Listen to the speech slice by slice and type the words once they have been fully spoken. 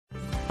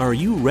Are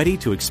you ready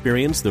to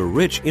experience the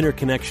rich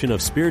interconnection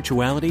of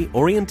spirituality,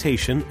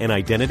 orientation, and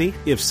identity?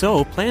 If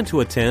so, plan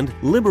to attend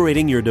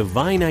Liberating Your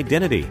Divine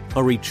Identity,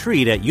 a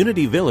retreat at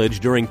Unity Village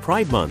during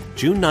Pride Month,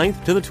 June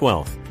 9th to the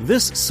 12th.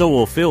 This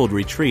soul-filled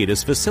retreat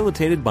is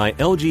facilitated by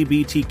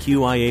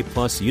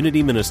LGBTQIA+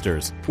 Unity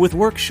ministers, with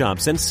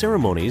workshops and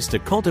ceremonies to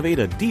cultivate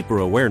a deeper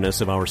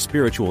awareness of our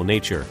spiritual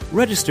nature.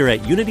 Register at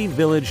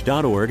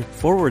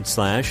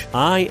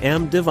unityvillage.org/I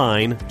Am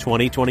Divine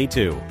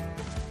 2022.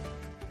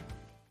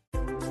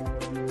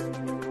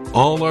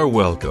 All are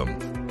welcome.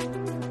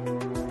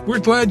 We're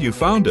glad you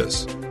found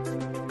us.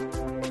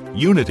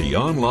 Unity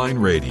Online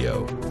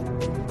Radio,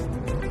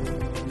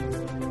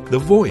 the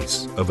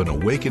voice of an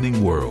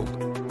awakening world.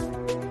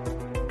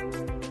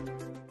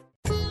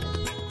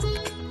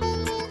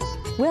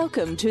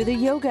 Welcome to the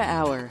Yoga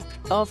Hour,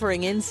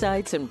 offering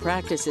insights and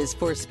practices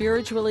for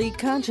spiritually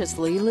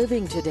consciously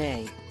living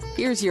today.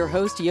 Here's your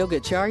host,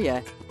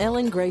 Yogacharya,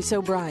 Ellen Grace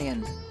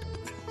O'Brien.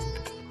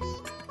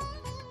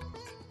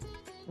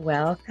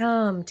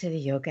 Welcome to the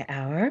Yoga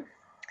Hour,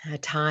 a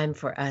time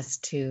for us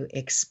to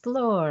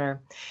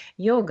explore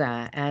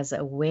yoga as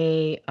a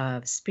way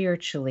of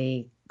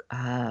spiritually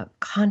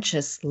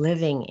conscious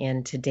living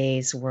in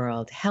today's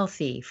world,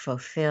 healthy,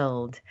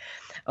 fulfilled,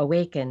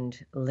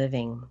 awakened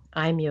living.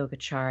 I'm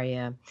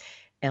Yogacharya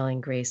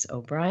Ellen Grace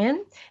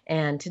O'Brien,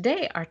 and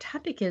today our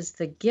topic is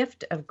the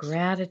gift of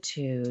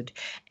gratitude,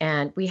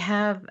 and we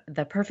have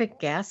the perfect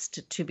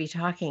guest to be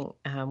talking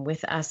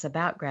with us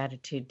about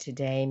gratitude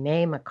today,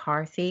 Mae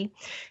McCarthy,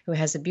 who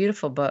has a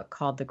beautiful book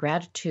called The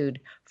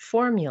Gratitude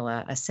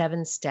Formula, a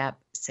 7-step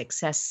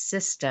success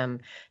system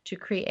to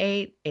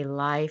create a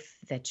life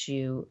that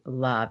you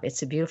love.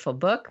 It's a beautiful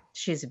book.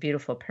 She's a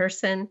beautiful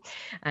person.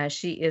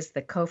 She is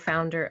the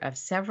co-founder of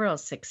several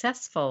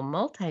successful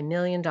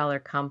multi-million-dollar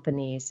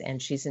companies,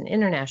 and she's an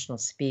international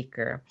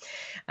speaker.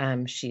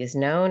 She is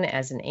known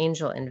as an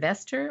angel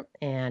investor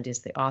and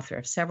is the author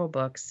of several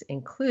books,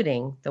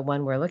 including the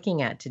one we're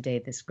looking at today,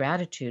 this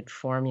Gratitude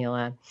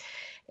Formula.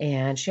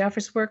 And she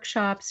offers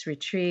workshops,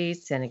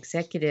 retreats, and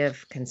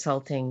executive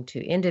consulting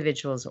to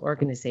individuals,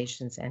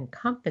 organizations, and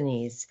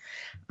companies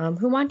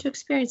who want to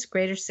experience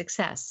greater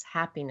success,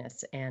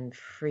 happiness, and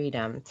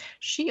freedom.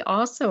 She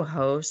also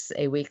hosts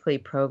a weekly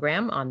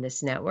program on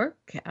this network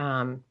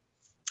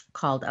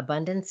called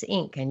Abundance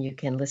Inc. And you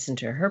can listen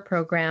to her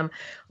program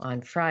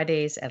on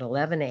Fridays at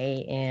 11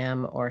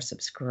 a.m. or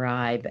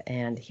subscribe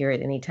and hear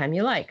it anytime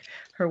you like.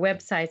 Her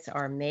websites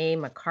are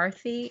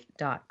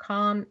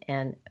maymccarthy.com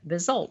and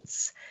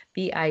Bizzultz,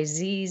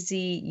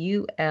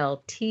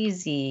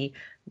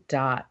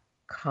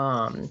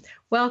 BIZZULTZ.com.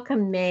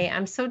 Welcome, Mae.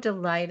 I'm so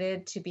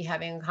delighted to be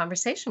having a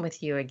conversation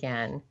with you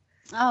again.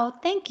 Oh,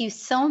 thank you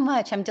so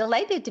much. I'm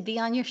delighted to be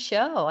on your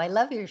show. I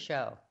love your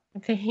show.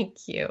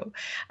 Thank you.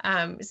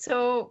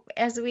 So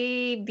as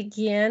we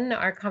begin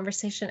our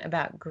conversation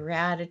about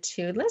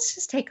gratitude, let's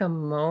just take a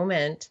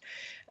moment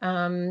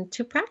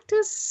to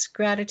practice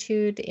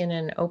gratitude in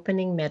an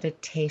opening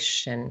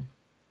meditation.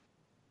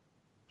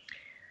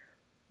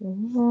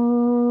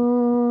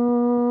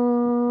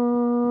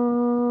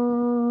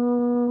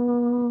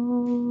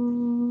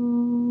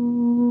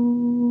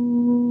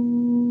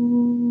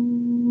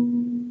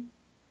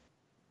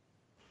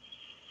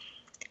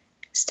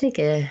 Just take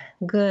a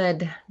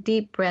good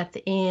deep breath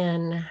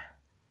in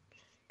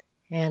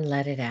and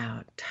let it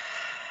out.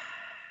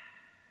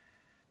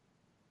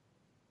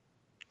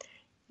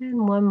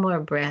 And one more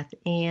breath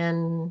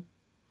in.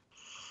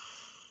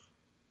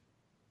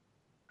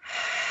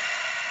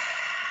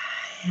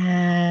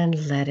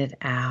 And let it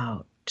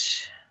out.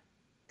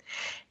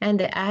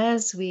 And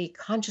as we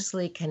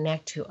consciously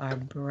connect to our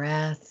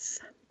breath,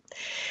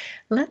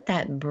 let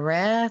that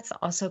breath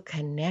also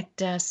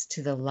connect us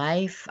to the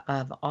life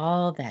of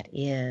all that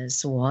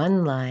is,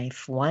 one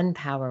life, one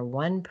power,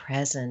 one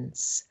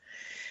presence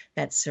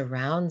that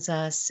surrounds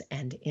us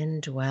and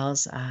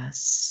indwells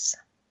us.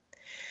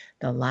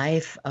 The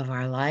life of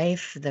our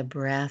life, the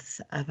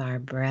breath of our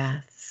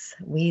breath.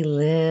 We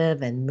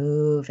live and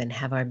move and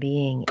have our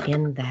being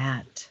in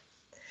that.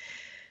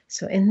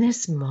 So in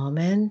this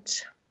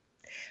moment,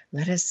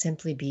 let us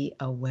simply be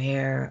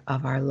aware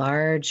of our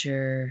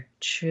larger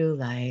true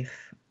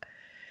life,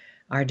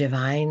 our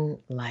divine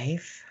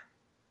life,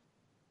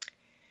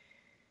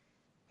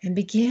 and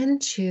begin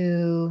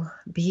to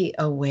be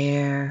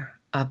aware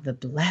of the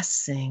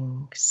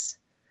blessings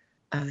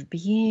of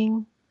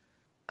being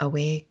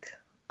awake,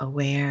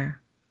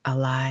 aware,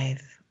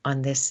 alive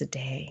on this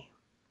day.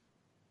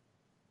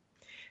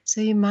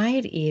 So you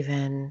might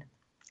even,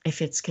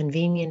 if it's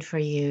convenient for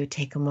you,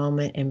 take a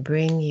moment and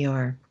bring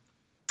your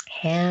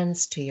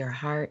hands to your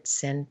heart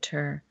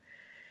center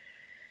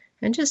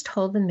and just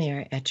hold them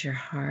there at your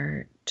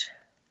heart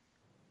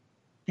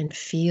and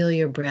feel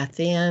your breath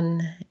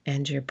in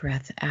and your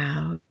breath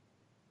out.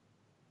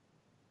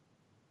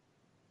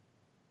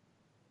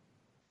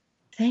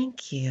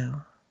 Thank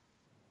you.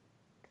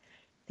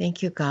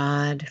 Thank you,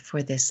 God,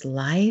 for this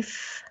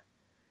life,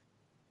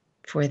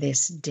 for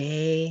this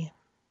day,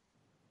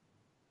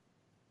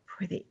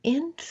 for the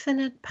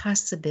infinite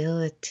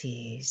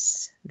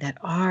possibilities that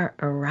are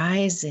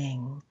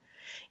arising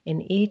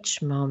in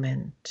each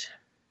moment.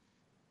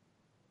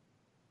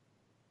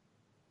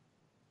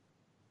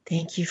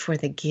 Thank you for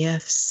the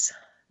gifts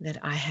that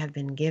I have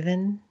been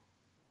given,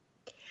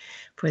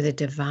 for the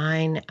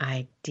divine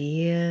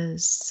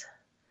ideas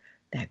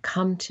that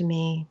come to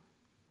me,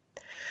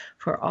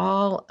 for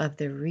all of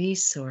the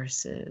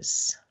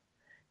resources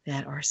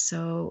that are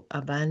so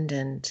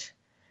abundant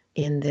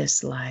in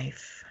this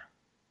life.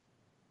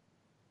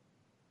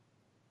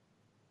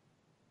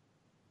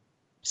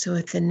 So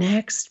with the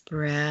next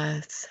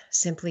breath,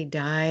 simply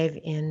dive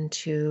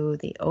into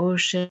the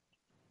ocean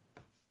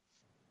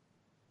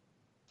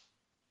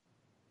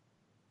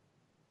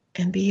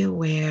and be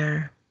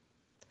aware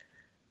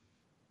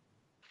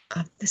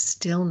of the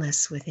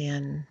stillness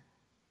within,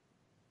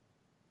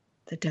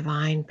 the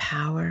divine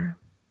power,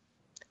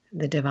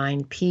 the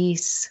divine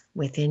peace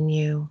within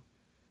you.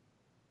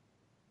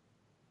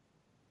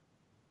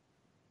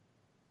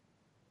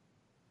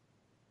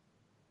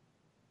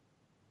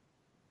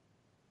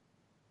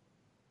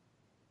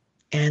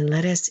 And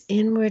let us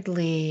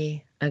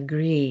inwardly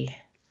agree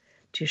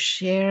to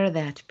share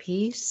that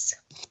peace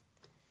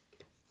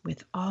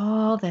with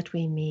all that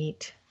we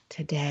meet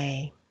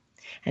today.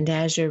 And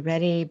as you're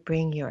ready,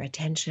 bring your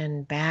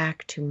attention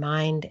back to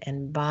mind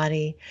and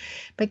body,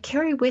 but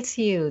carry with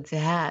you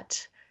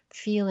that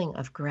feeling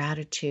of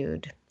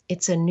gratitude.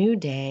 It's a new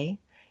day.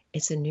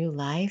 It's a new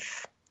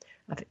life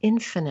of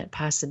infinite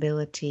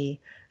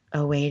possibility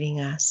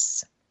awaiting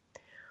us.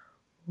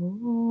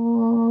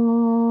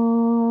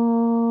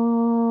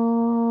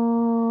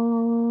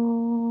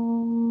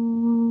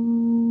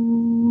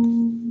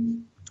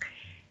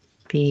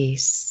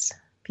 Peace,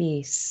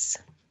 peace,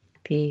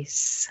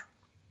 peace.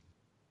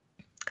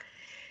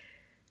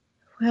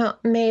 Well,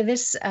 may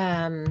this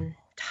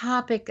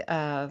topic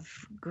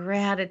of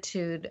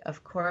gratitude,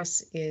 of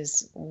course,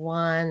 is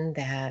one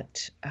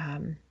that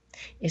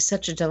is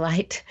such a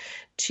delight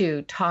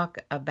to talk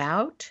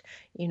about.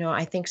 You know,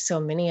 I think so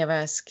many of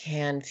us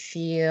can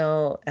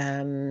feel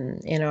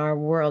in our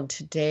world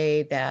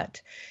today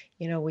that,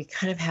 you know, we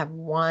kind of have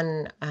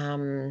one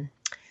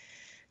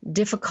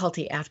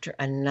difficulty after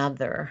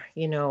another,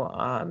 you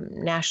know,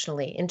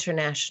 nationally,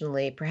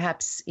 internationally,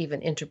 perhaps even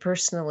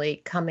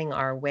interpersonally coming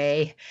our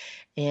way.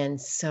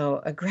 And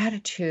so a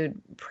gratitude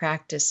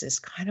practice is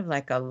kind of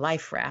like a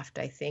life raft,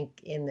 I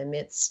think, in the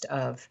midst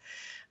of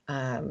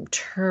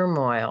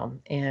turmoil.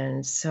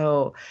 And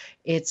so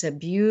it's a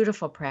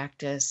beautiful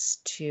practice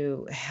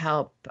to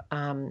help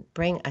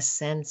bring a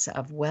sense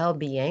of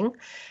well-being,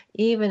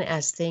 even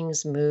as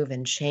things move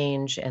and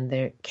change and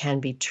there can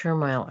be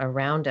turmoil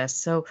around us.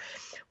 So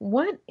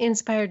what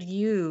inspired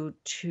you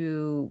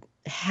to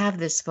have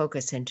this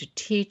focus and to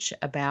teach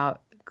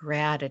about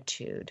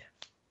gratitude?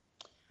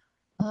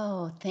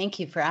 Oh, thank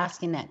you for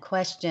asking that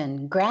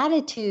question.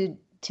 Gratitude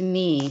to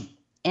me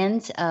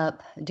ends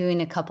up doing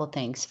a couple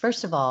things.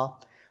 First of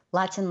all,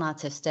 lots and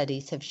lots of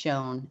studies have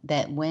shown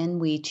that when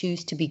we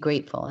choose to be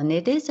grateful, and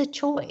it is a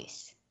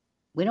choice,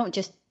 we don't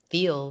just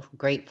feel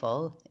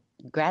grateful.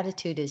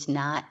 Gratitude is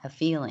not a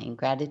feeling.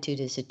 Gratitude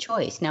is a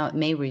choice. Now, it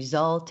may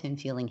result in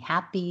feeling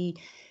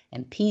happy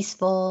and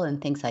peaceful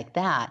and things like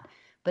that,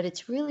 but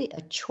it's really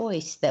a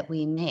choice that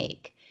we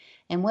make.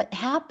 And what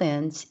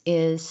happens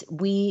is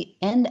we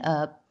end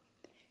up,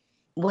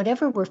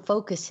 whatever we're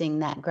focusing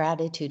that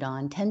gratitude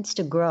on tends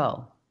to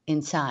grow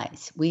in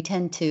size. We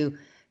tend to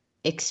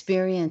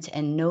experience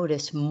and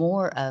notice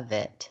more of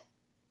it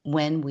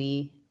when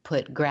we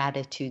put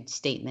gratitude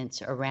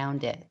statements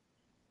around it.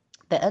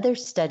 The other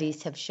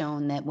studies have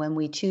shown that when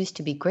we choose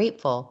to be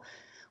grateful,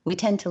 we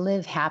tend to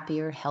live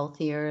happier,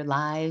 healthier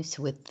lives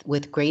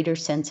with greater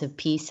sense of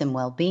peace and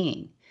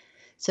well-being.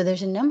 So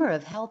there's a number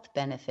of health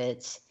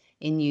benefits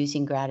in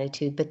using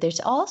gratitude, but there's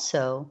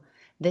also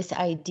this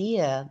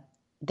idea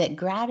that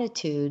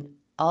gratitude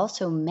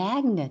also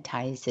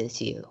magnetizes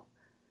you.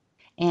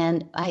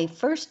 And I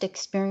first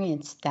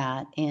experienced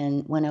that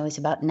when I was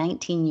about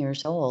 19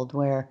 years old,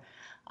 where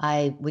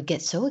I would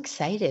get so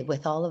excited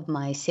with all of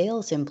my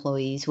sales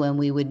employees when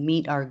we would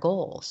meet our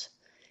goals.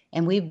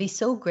 And we'd be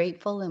so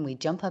grateful and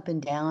we'd jump up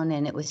and down,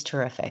 and it was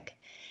terrific.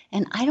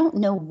 And I don't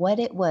know what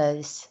it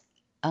was.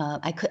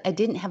 I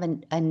didn't have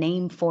a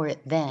name for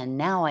it then.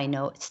 Now I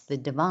know it's the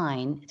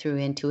divine through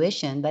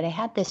intuition, but I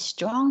had this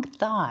strong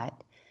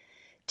thought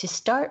to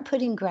start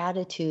putting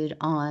gratitude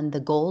on the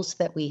goals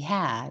that we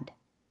had,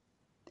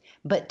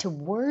 but to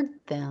word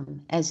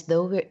them as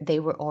though they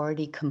were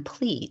already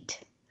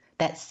complete.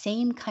 That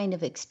same kind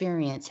of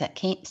experience,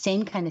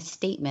 same kind of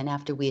statement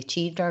after we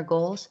achieved our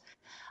goals,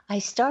 I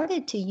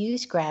started to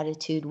use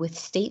gratitude with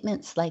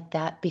statements like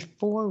that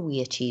before we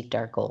achieved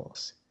our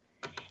goals.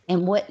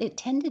 And what it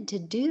tended to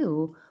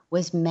do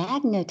was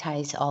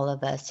magnetize all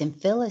of us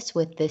and fill us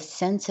with this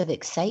sense of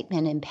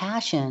excitement and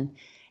passion.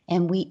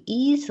 And we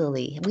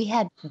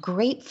had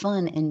great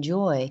fun and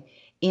joy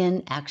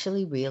in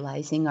actually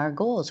realizing our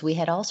goals. We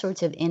had all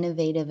sorts of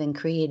innovative and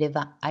creative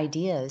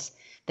ideas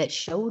that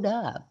showed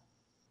up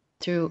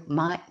through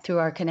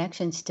our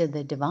connections to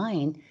the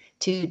divine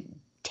to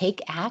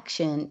take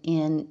action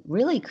in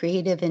really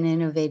creative and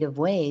innovative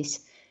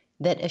ways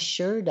that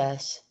assured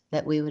us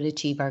that we would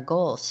achieve our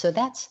goals. So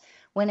that's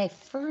when I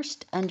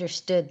first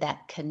understood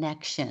that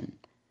connection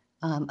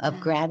of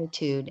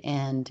gratitude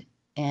and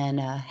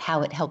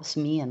how it helps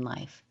me in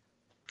life.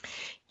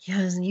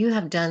 Yes, you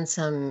have done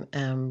some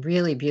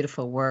really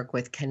beautiful work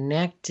with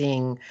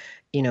connecting,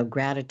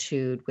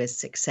 gratitude with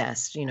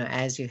success,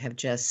 as you have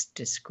just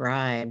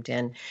described.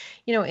 And,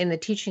 in the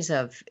teachings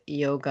of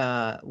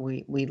yoga,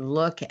 we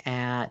look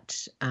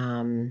at,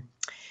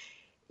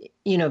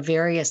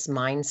 various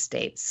mind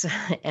states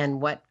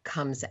and what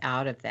comes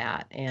out of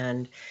that.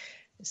 And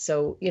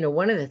so,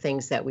 one of the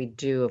things that we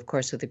do, of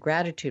course, with the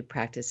gratitude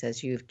practice,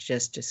 as you've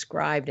just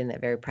described in that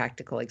very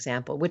practical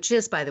example, which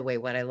is, by the way,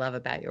 what I love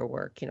about your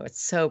work,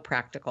 it's so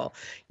practical,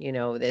 and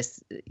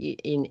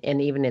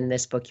even in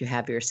this book, you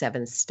have your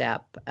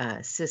 7-step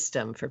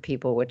system for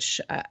people, which,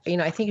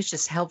 I think is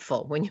just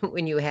helpful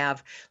when you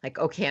have like,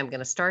 okay, I'm going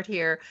to start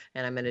here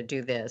and I'm going to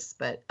do this.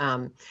 But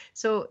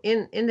so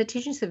in the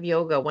teachings of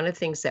yoga, one of the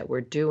things that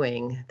we're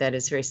doing that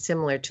is very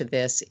similar to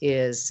this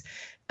is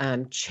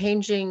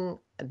changing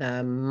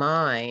the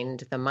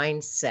mindset,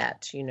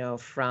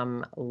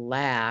 from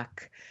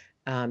lack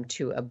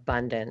to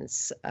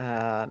abundance,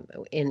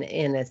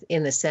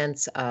 in the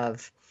sense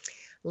of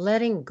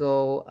letting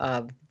go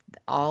of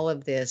all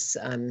of this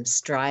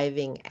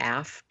striving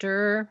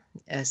after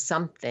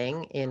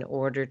something in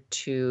order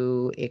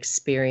to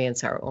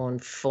experience our own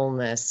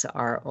fullness,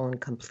 our own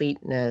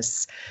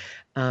completeness,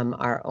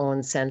 our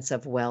own sense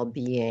of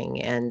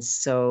well-being. And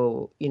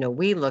so,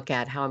 we look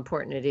at how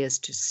important it is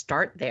to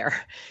start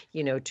there,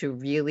 to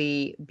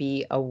really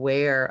be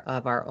aware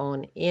of our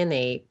own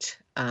innate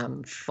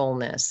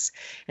fullness.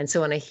 And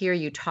so when I hear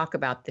you talk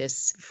about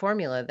this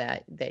formula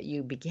that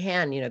you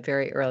began,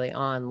 very early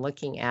on,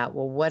 looking at,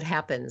 well, what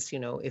happens,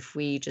 if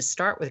we just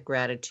start with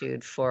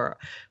gratitude for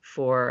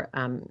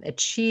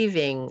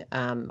achieving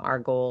our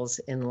goals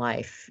in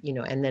life,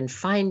 and then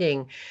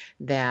finding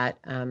that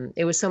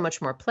it was so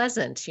much more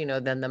pleasant,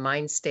 than the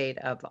mind state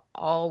of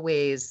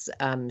always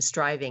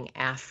striving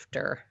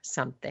after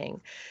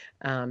something.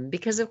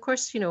 Because of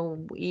course,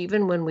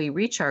 even when we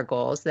reach our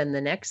goals, then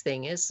the next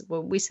thing is,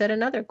 well, we set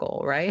another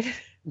goal, right?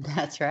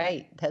 That's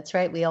right. That's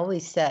right. We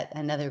always set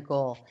another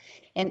goal.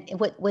 And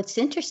what's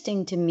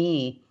interesting to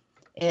me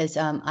is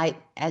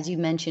as you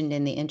mentioned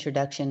in the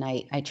introduction,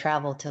 I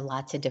travel to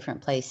lots of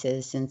different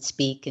places and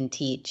speak and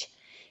teach.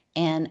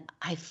 And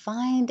I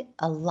find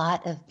a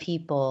lot of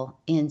people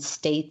in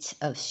states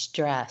of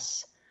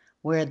stress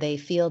where they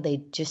feel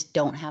they just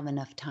don't have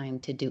enough time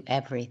to do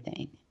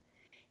everything.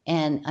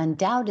 And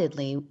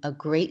undoubtedly, a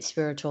great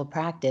spiritual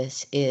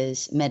practice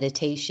is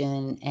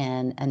meditation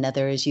and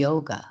another is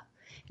yoga.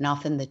 And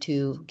often the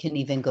two can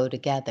even go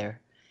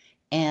together.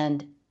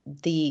 And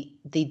the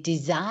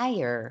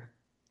desire,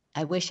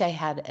 I wish I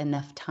had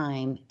enough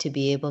time to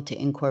be able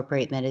to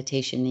incorporate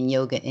meditation and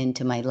yoga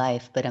into my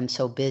life, but I'm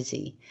so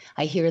busy.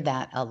 I hear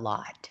that a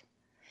lot.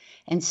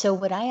 And so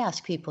what I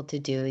ask people to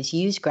do is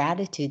use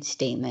gratitude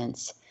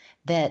statements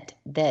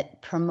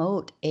that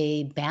promote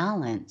a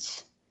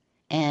balance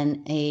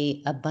and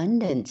a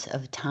abundance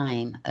of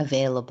time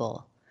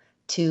available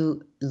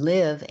to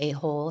live a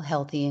whole,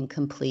 healthy, and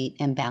complete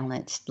and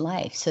balanced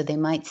life. So they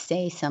might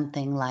say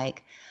something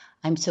like,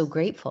 I'm so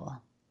grateful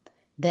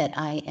that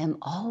I am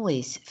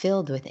always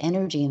filled with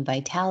energy and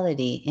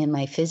vitality in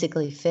my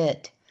physically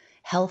fit,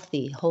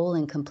 healthy, whole,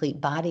 and complete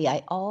body.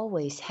 I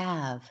always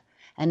have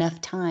enough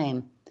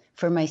time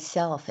for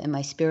myself and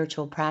my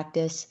spiritual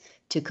practice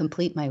to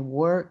complete my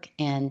work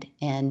and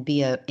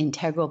be an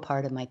integral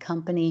part of my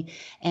company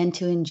and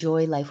to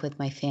enjoy life with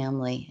my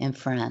family and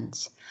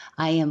friends.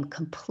 I am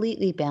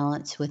completely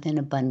balanced with an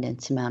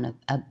abundant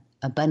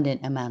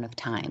amount of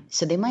time.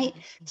 So they might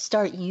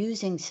start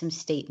using some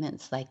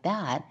statements like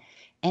that,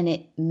 and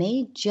it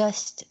may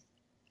just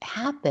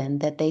happen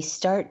that they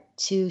start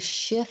to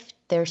shift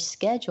their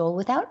schedule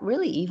without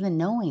really even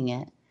knowing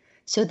it,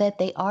 so that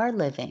they are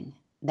living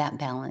that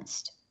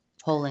balanced,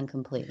 whole, and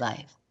complete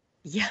life.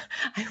 Yeah,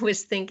 I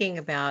was thinking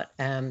about,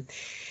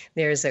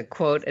 there's a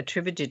quote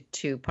attributed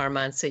to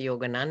Paramahansa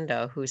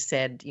Yogananda who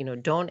said,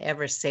 don't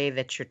ever say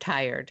that you're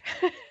tired.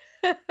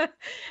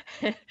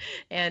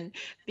 And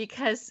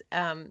because,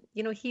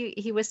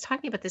 he was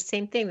talking about the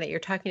same thing that you're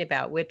talking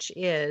about, which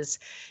is,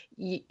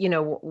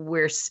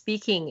 we're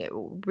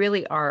speaking,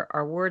 really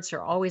our words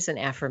are always an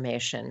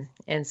affirmation.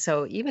 And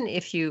so even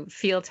if you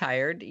feel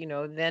tired,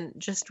 then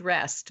just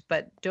rest,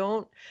 but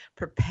don't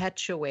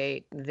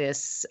perpetuate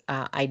this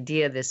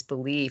idea, this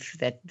belief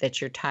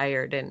that you're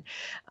tired. And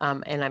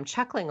I'm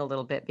chuckling a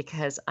little bit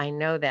because I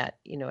know that,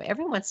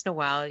 every once in a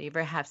while you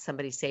ever have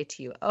somebody say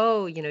to you,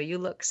 oh, you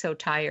look so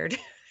tired.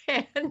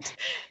 And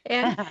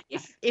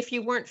if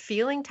you weren't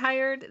feeling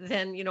tired,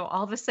 then,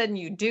 all of a sudden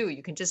you do.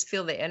 You can just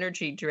feel the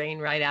energy drain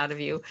right out of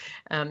you,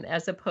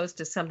 as opposed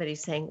to somebody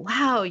saying,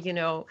 wow,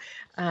 you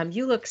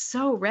look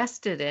so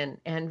rested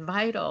and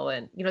vital.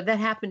 And, that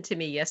happened to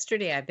me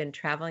yesterday. I've been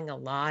traveling a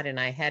lot, and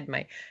I had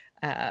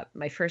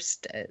my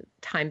first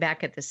time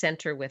back at the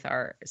center with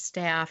our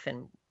staff,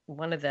 and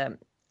one of the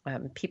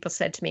people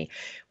said to me,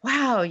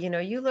 wow,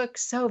 you look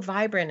so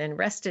vibrant and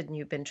rested and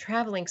you've been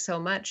traveling so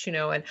much,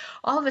 and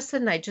all of a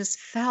sudden I just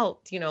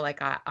felt, like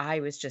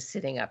I was just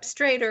sitting up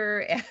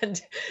straighter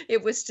and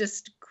it was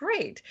just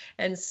great.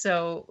 And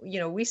so,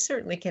 we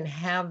certainly can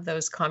have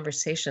those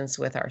conversations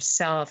with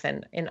ourselves.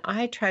 And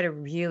I try to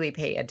really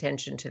pay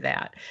attention to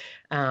that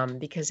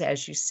because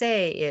as you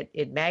say,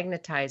 it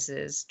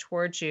magnetizes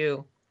towards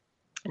you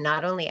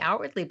not only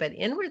outwardly, but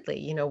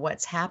inwardly,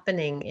 what's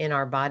happening in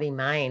our body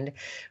mind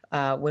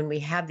when we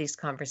have these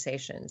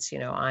conversations.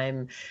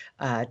 I'm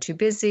too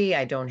busy.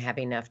 I don't have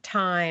enough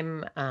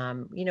time.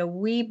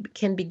 We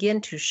can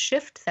begin to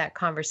shift that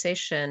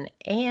conversation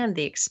and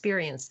the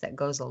experience that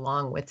goes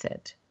along with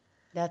it.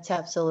 That's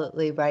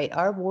absolutely right.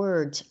 Our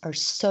words are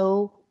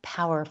so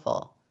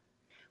powerful.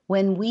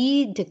 When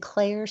we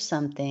declare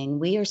something,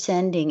 we are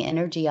sending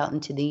energy out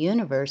into the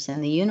universe,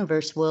 and the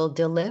universe will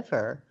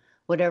deliver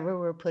whatever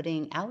we're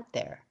putting out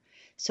there.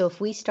 So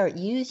if we start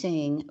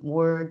using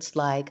words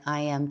like I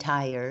am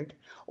tired,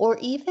 or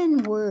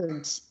even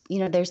words,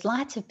 there's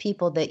lots of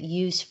people that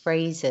use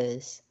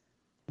phrases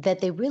that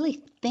they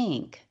really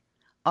think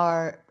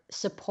are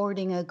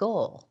supporting a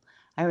goal.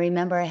 I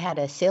remember I had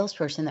a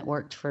salesperson that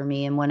worked for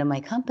me in one of my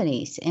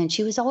companies, and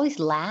she was always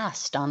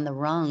last on the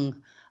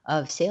rung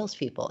of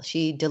salespeople.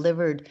 She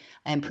delivered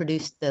and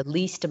produced the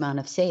least amount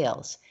of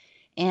sales.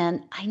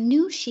 And I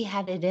knew she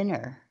had it in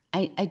her.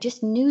 I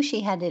just knew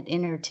she had it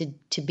in her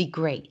to be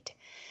great.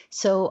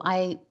 So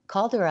I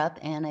called her up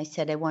and I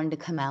said I wanted to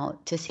come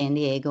out to San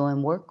Diego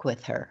and work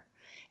with her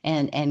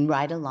and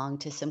ride along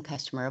to some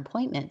customer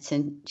appointments.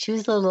 And she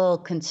was a little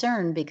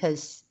concerned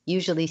because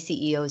usually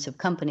CEOs of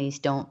companies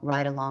don't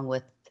ride along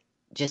with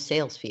just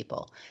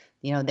salespeople.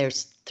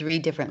 There's 3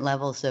 different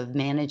levels of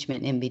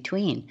management in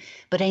between.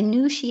 But I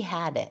knew she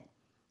had it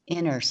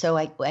in her. So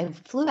I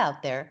flew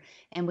out there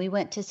and we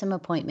went to some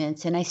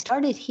appointments and I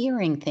started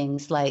hearing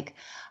things like,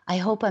 I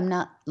hope I'm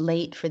not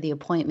late for the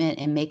appointment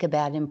and make a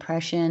bad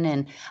impression.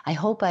 And I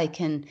hope I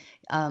can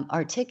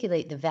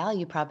articulate the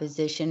value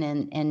proposition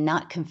and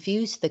not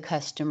confuse the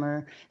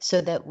customer so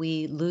that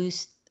we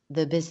lose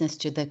the business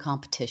to the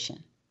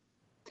competition.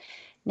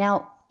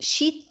 Now,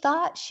 she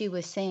thought she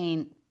was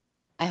saying,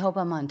 I hope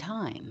I'm on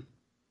time.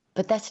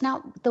 But that's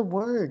not the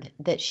word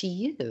that she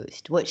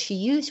used. What she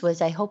used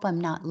was, I hope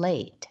I'm not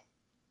late.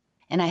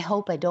 And I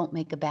hope I don't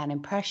make a bad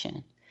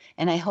impression.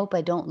 And I hope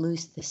I don't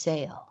lose the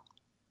sale.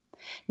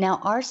 Now,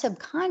 our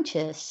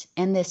subconscious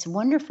and this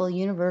wonderful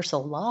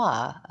universal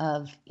law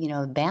of,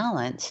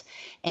 balance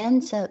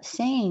ends up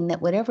saying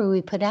that whatever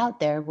we put out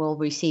there will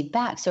receive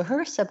back. So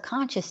her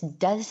subconscious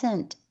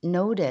doesn't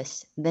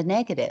notice the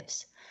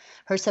negatives.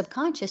 Her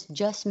subconscious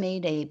just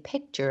made a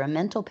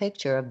mental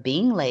picture of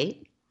being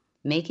late,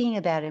 making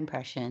a bad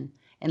impression,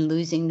 and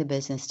losing the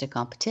business to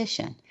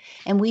competition.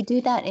 And we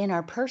do that in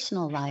our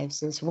personal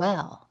lives as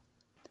well.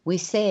 We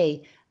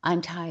say,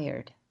 I'm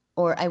tired,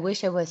 or I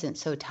wish I wasn't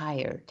so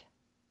tired,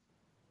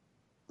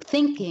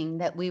 thinking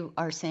that we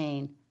are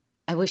saying,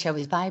 I wish I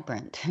was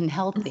vibrant and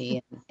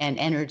healthy and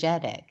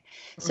energetic.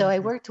 So I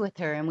worked with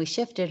her and we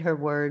shifted her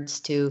words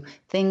to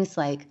things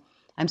like,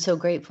 I'm so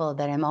grateful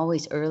that I'm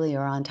always early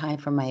or on time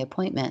for my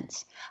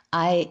appointments.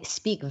 I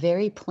speak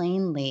very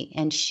plainly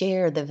and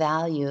share the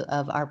value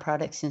of our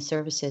products and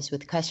services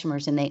with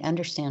customers, and they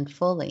understand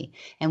fully.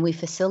 And we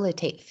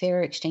facilitate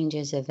fair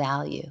exchanges of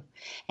value.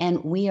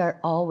 And we are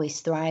always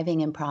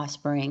thriving and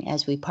prospering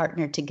as we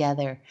partner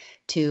together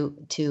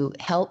to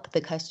help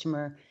the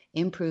customer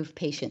improve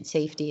patient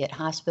safety at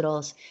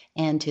hospitals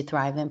and to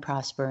thrive and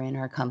prosper in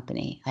our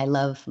company. I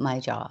love my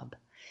job.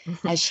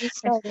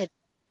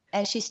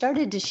 As she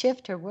started to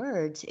shift her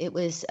words, it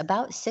was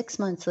about 6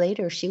 months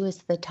later, she was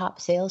the top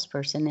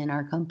salesperson in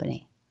our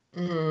company.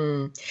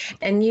 And,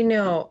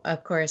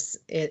 of course,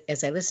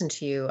 as I listen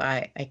to you,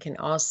 I can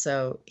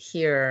also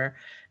hear,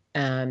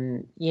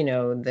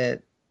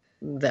 the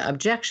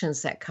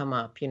objections that come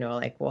up,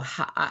 like, well,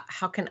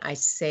 how can I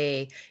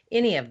say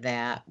any of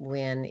that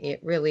when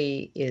it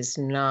really is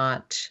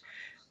not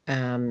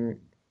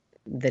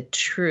the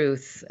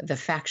truth, the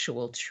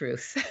factual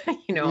truth,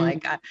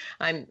 like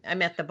I'm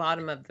at the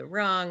bottom of the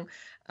rung.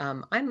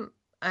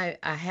 I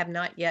have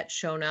not yet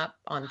shown up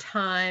on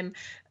time.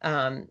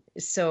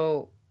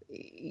 So,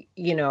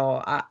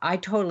 I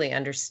totally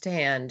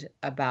understand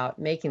about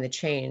making the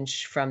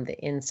change from the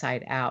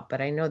inside out,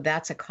 but I know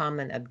that's a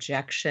common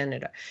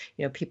objection.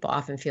 People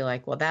often feel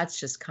like, well, that's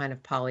just kind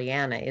of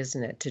Pollyanna,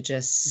 isn't it? To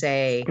just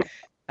say,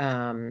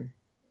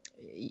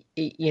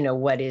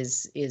 what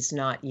is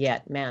not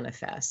yet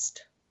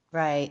manifest.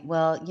 Right.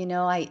 Well,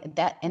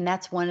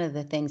 that's one of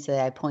the things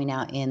that I point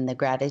out in the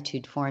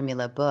Gratitude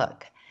Formula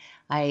book.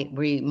 I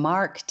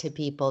remark to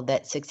people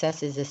that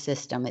success is a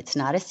system. It's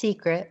not a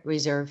secret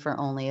reserved for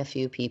only a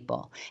few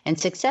people. And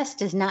success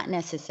does not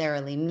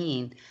necessarily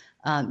mean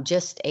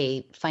just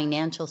a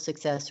financial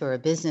success or a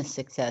business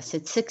success.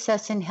 It's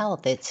success in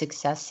health. It's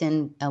success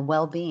in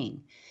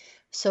well-being.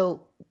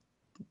 So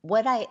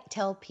what I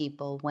tell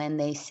people when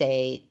they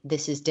say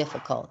this is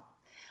difficult,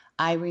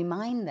 I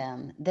remind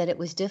them that it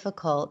was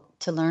difficult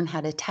to learn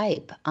how to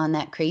type on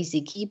that crazy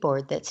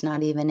keyboard that's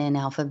not even in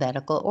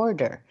alphabetical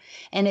order.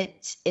 And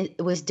it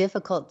was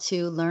difficult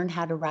to learn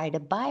how to ride a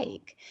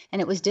bike.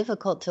 And it was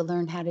difficult to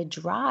learn how to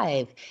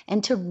drive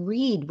and to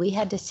read. We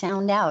had to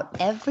sound out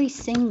every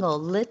single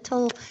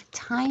little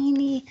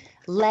tiny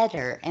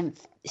letter and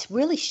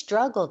really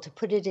struggle to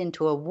put it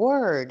into a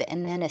word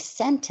and then a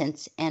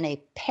sentence and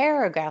a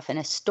paragraph and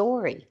a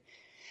story.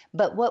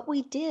 But what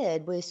we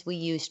did was we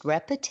used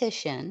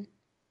repetition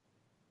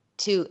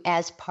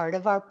as part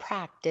of our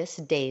practice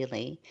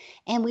daily,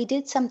 and we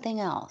did something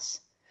else.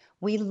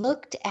 We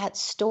looked at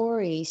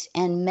stories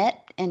and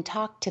met and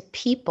talked to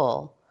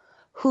people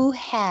who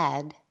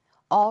had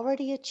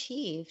already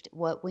achieved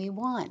what we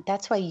want.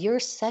 That's why you're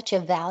such a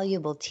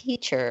valuable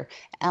teacher,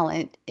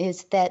 Ellen,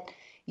 is that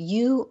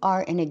you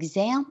are an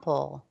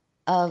example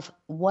of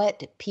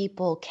what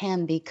people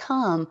can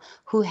become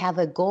who have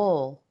a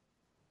goal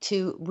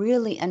to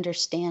really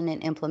understand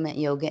and implement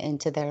yoga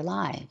into their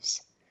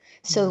lives.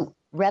 So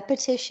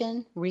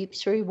repetition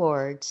reaps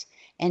rewards,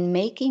 and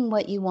making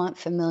what you want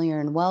familiar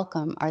and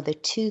welcome are the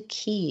two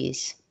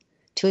keys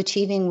to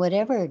achieving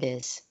whatever it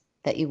is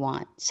that you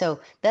want.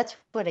 So that's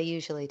what I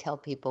usually tell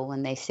people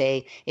when they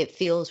say it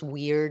feels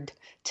weird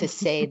to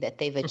say that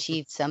they've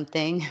achieved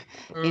something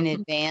in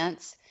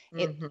advance.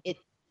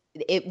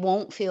 It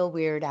won't feel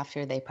weird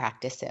after they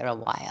practice it a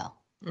while.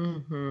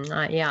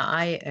 Yeah,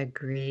 I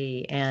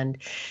agree. And,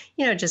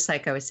 just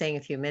like I was saying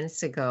a few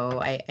minutes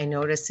ago, I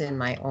notice in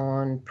my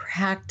own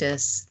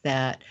practice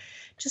that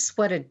just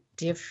what a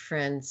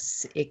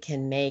difference it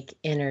can make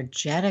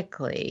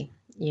energetically,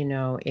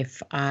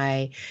 if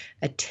I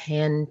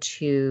attend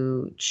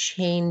to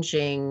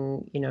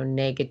changing,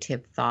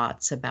 negative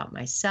thoughts about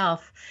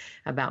myself,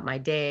 about my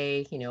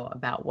day,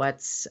 about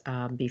what's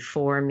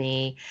before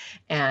me.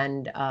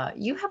 And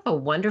you have a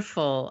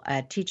wonderful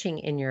teaching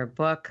in your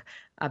book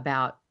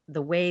about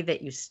the way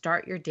that you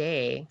start your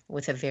day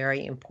with a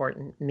very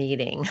important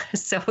meeting.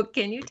 So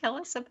can you tell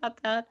us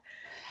about that?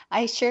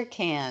 I sure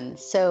can.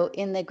 So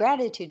in the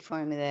gratitude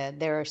formula,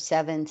 there are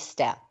 7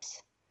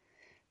 steps.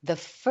 The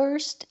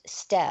first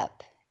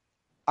step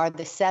are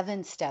the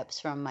 7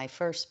 steps from my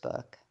first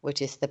book,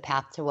 which is The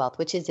Path to Wealth,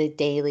 which is a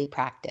daily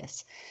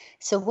practice.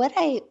 So what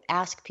I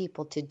ask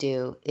people to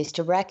do is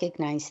to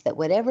recognize that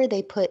whatever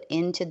they put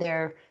into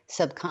their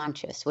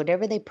subconscious,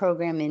 whatever they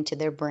program into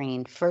their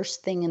brain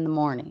first thing in the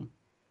morning,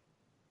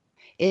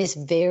 is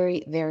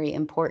very, very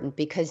important,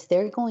 because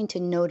they're going to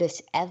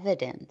notice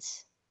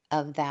evidence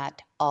of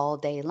that all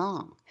day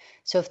long.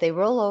 So if they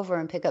roll over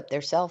and pick up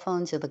their cell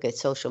phones and look at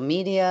social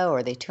media,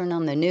 or they turn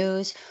on the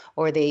news,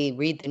 or they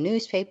read the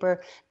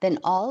newspaper, then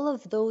all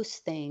of those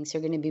things are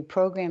going to be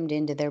programmed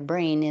into their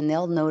brain, and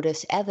they'll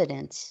notice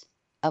evidence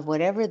of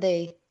whatever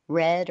they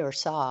read or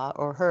saw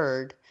or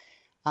heard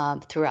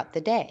throughout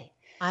the day.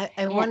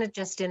 I want to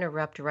just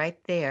interrupt right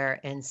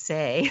there and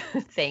say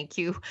thank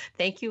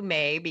you,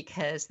 May,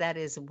 because that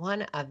is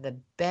one of the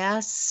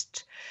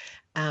best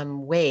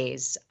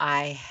ways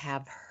I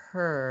have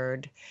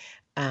heard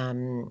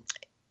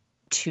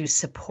to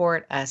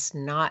support us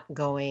not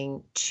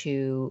going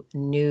to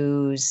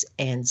news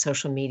and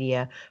social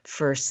media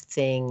first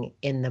thing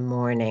in the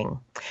morning.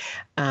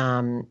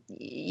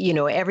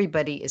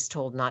 Everybody is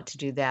told not to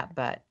do that,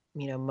 but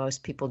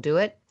most people do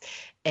it.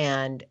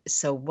 And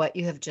so what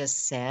you have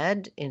just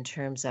said in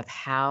terms of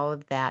how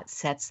that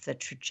sets the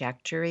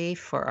trajectory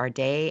for our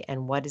day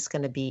and what is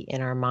going to be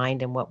in our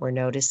mind and what we're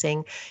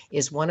noticing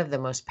is one of the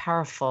most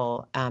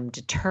powerful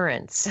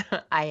deterrents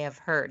I have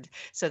heard.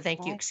 So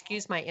thank you.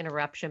 Excuse my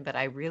interruption, but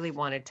I really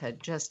wanted to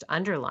just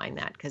underline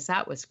that because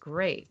that was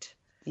great.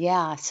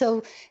 Yeah.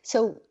 So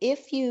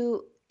if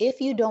you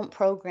don't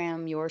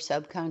program your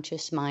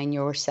subconscious mind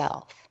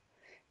yourself,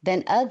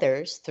 then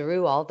others,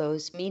 through all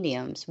those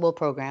mediums, will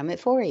program it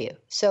for you.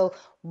 So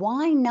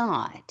why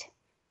not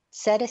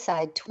set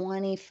aside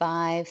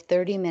 25,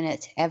 30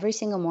 minutes every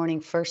single morning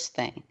first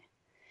thing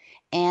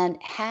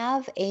and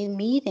have a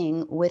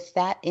meeting with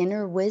that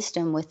inner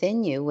wisdom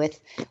within you, with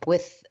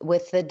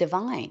the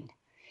divine.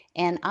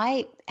 And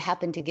I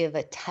happen to give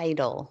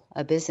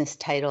a business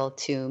title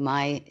to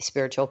my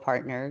spiritual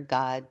partner,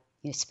 God,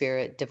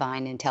 Spirit,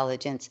 Divine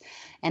Intelligence.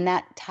 And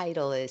that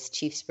title is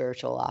Chief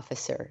Spiritual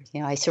Officer.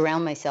 I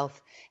surround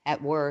myself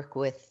at work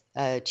with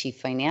a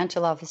Chief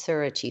Financial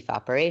Officer, a Chief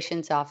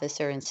Operations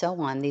Officer, and so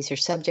on. These are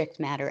subject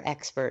matter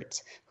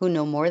experts who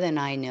know more than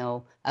I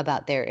know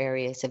about their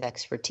areas of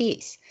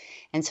expertise.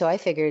 And so I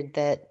figured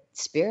that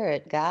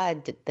Spirit,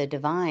 God, the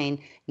divine,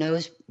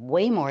 knows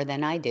way more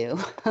than I do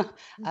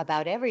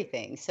about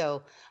everything.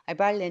 So I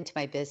brought it into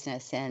my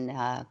business and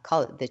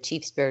call it the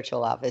Chief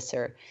Spiritual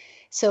Officer.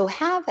 So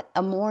have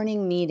a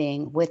morning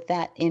meeting with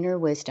that inner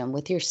wisdom,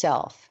 with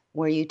yourself,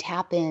 where you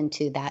tap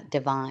into that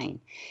divine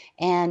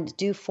and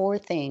do 4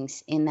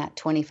 things in that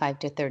 25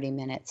 to 30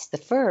 minutes. The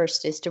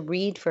first is to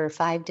read for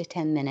 5 to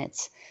 10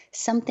 minutes,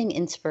 something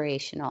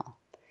inspirational.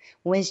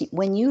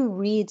 When you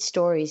read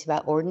stories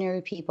about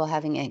ordinary people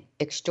having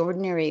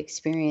extraordinary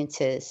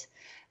experiences,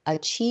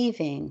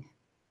 achieving,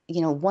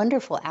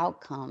 wonderful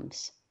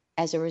outcomes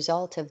as a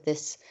result of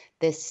this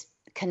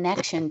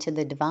connection to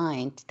the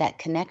divine, that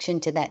connection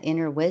to that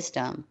inner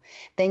wisdom,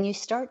 then you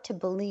start to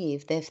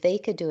believe that if they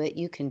could do it,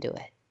 you can do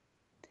it.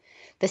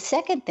 The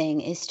second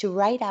thing is to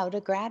write out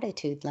a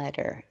gratitude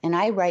letter. And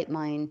I write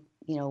mine,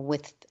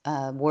 with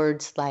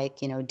words like,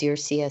 dear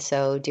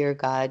CSO, dear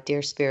God,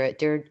 dear Spirit,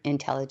 dear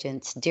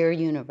intelligence, dear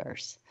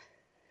universe.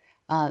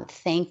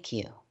 Thank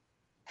you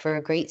for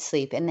a great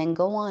sleep. And then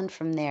go on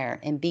from there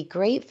and be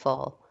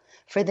grateful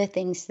for the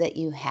things that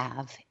you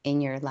have in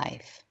your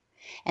life.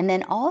 And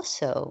then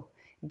also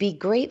be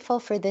grateful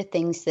for the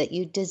things that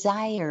you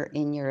desire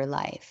in your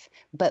life,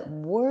 but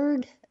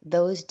word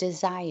those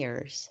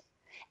desires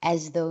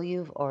as though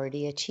you've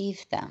already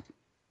achieved them.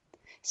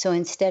 So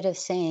instead of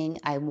saying,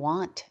 I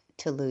want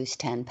to lose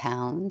 10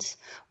 pounds,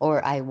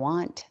 or I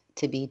want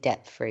to be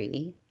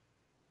debt-free,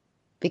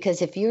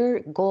 because if your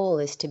goal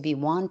is to be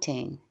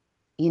wanting,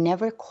 you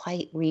never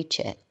quite reach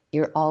it.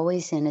 You're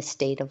always in a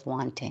state of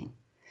wanting.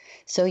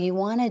 So you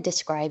want to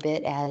describe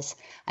it as,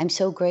 I'm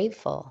so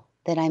grateful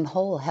that I'm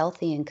whole,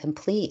 healthy, and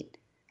complete,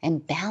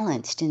 and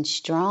balanced and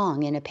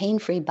strong in a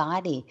pain-free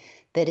body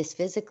that is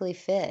physically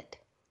fit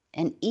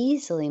and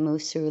easily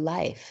moves through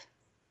life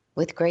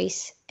with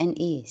grace and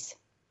ease.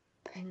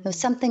 So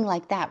something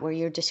like that, where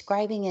you're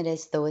describing it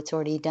as though it's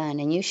already done.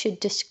 And you should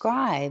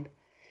describe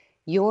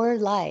your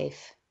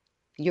life,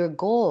 your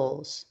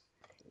goals,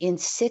 in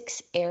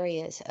 6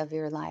 areas of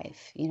your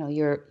life.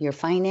 Your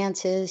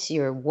finances,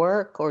 your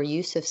work or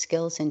use of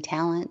skills and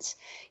talents,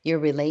 your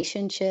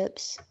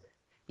relationships,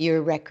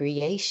 your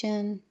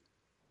recreation,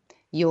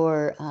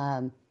 your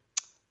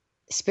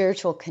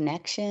spiritual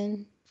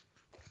connection,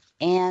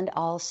 and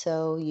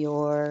also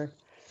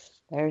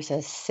there's a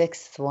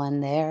 6th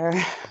one there,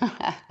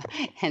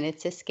 and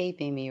it's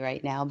escaping me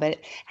right now, but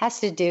it has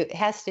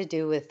to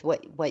do with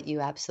what you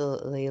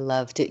absolutely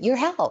love to, your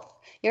health,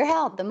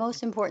 the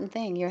most important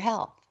thing, your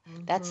health.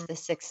 That's the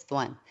 6th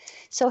one.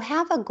 So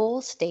have a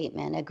goal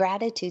statement, a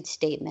gratitude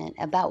statement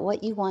about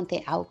what you want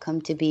the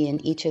outcome to be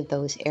in each of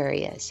those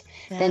areas.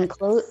 Then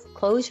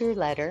close your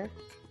letter.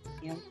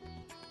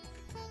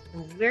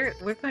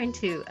 We're going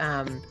to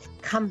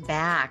come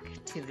back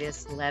to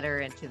this letter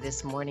and to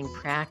this morning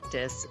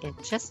practice in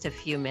just a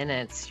few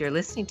minutes. You're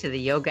listening to the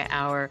Yoga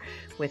Hour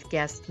with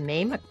guest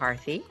May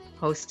McCarthy,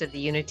 host of the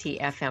Unity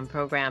FM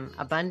program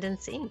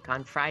Abundance Inc.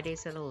 on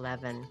Fridays at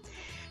 11.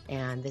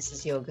 And this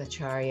is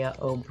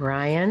Yogacharya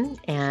O'Brien,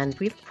 and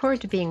we look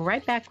forward to being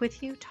right back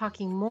with you,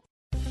 talking more.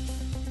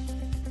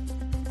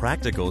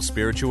 Practical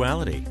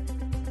spirituality.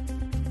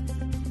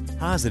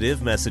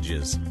 Positive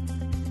messages.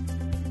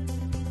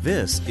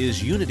 This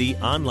is Unity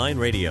Online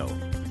Radio,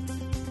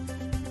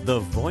 the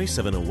voice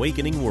of an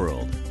awakening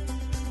world.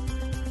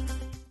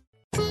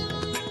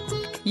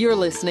 You're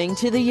listening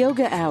to the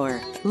Yoga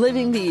Hour,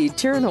 living the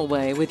eternal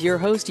way with your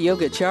host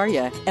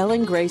Yogacharya,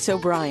 Ellen Grace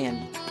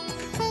O'Brien.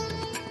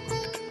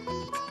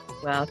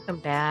 Welcome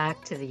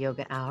back to the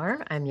Yoga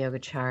Hour. I'm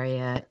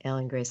Yogacharya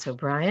Ellen Grace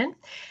O'Brien.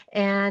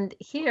 And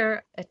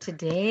here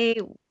today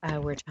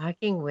we're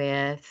talking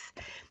with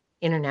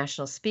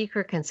international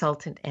speaker,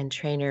 consultant, and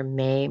trainer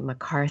May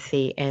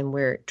McCarthy, and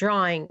we're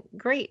drawing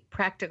great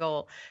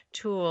practical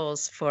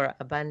tools for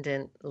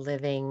abundant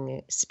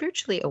living,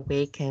 spiritually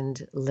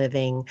awakened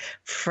living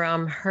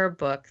from her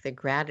book, The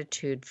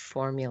Gratitude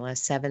Formula,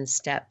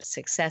 7-Step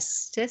Success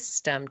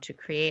System to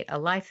Create a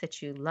Life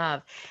That You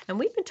Love. And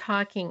we've been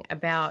talking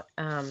about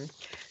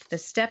the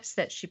steps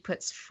that she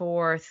puts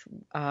forth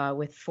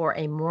for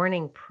a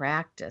morning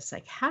practice,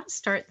 like how to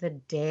start the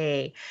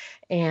day.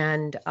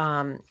 And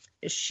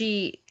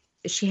she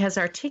has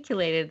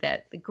articulated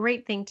that the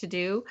great thing to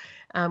do,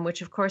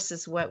 which of course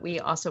is what we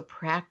also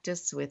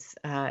practice with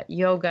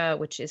yoga,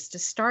 which is to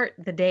start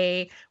the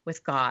day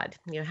with God,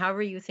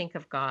 however you think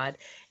of God.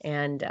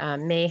 And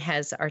May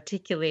has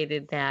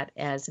articulated that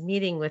as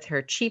meeting with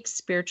her chief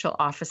spiritual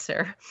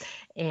officer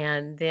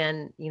and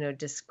then,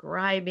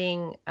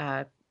 describing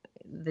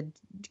the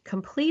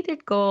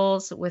completed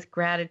goals with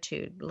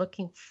gratitude,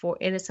 looking for,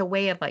 and it's a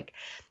way of like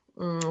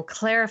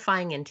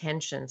clarifying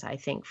intentions, I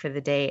think, for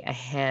the day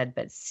ahead,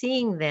 but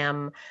seeing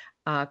them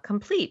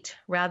complete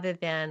rather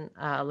than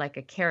like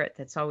a carrot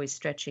that's always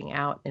stretching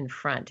out in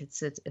front.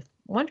 It's a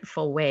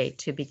wonderful way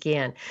to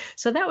begin.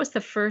 So that was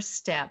the first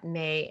step,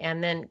 May.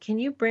 And then can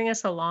you bring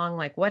us along,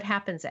 like what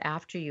happens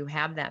after you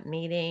have that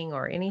meeting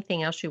or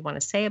anything else you want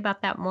to say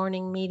about that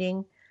morning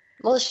meeting?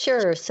 Well,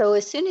 sure. So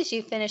as soon as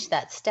you finish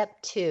that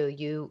step 2,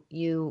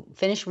 you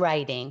finish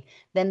writing,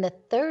 then the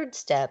 3rd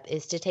step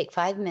is to take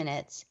 5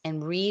 minutes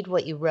and read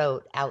what you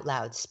wrote out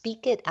loud.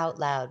 Speak it out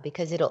loud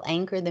because it'll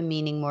anchor the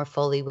meaning more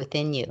fully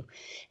within you.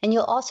 And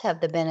you'll also have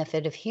the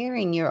benefit of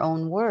hearing your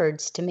own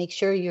words to make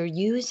sure you're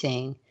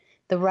using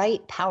the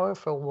right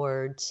powerful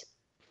words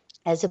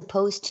as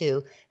opposed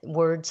to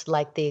words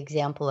like the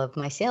example of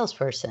my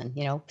salesperson.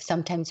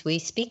 Sometimes we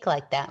speak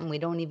like that and we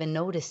don't even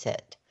notice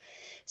it.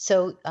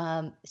 So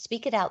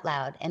speak it out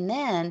loud. And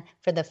then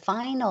for the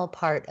final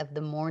part of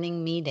the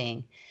morning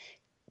meeting,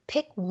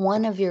 pick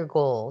one of your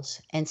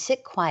goals and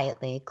sit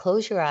quietly,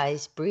 close your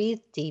eyes, breathe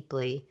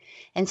deeply,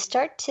 and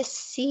start to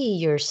see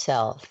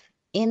yourself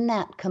in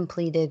that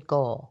completed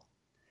goal.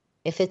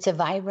 If it's a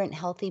vibrant,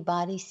 healthy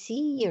body,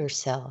 see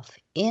yourself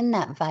in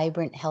that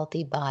vibrant,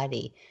 healthy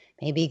body.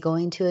 Maybe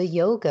going to a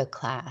yoga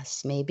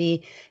class,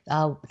 maybe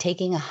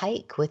taking a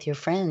hike with your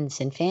friends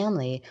and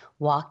family,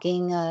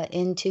 walking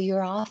into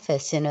your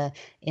office in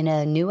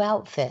a new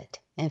outfit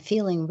and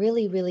feeling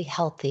really, really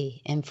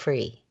healthy and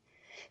free.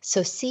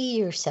 So see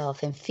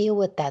yourself and feel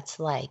what that's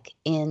like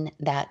in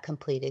that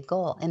completed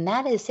goal. And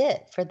that is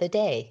it for the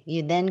day.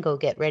 You then go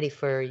get ready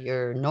for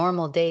your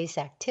normal day's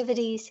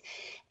activities.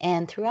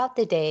 And throughout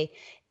the day,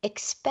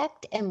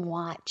 expect and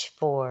watch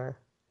for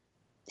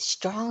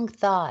strong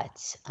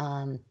thoughts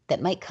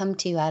that might come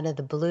to you out of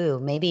the blue,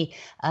 maybe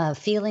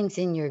feelings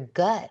in your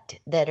gut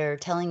that are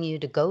telling you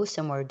to go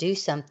somewhere, do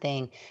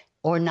something,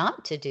 or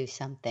not to do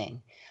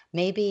something.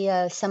 Maybe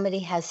somebody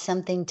has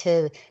something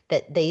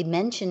that they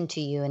mentioned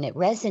to you and it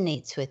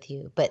resonates with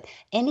you. But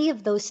any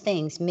of those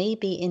things may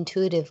be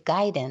intuitive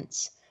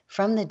guidance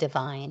from the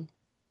divine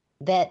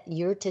that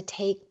you're to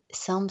take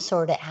some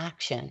sort of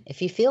action.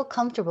 If you feel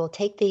comfortable,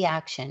 take the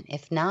action.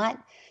 If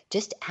not,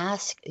 just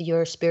ask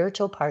your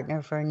spiritual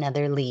partner for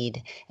another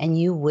lead, and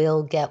you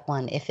will get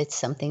one if it's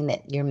something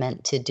that you're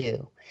meant to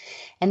do.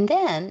 And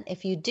then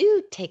if you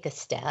do take a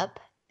step,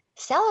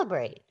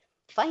 celebrate.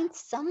 Find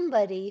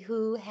somebody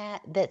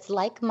that's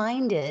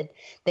like-minded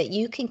that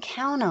you can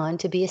count on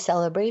to be a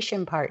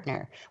celebration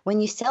partner. When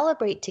you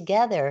celebrate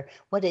together,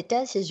 what it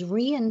does is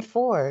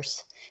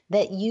reinforce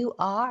that you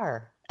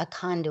are a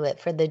conduit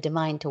for the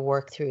divine to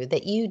work through,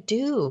 that you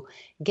do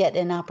get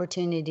an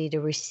opportunity to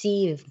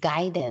receive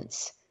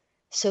guidance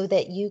so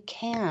that you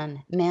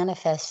can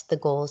manifest the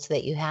goals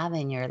that you have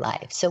in your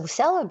life. So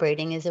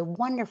celebrating is a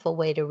wonderful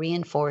way to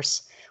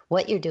reinforce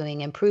what you're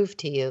doing and prove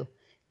to you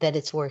that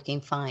it's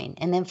working fine.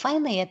 And then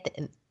finally,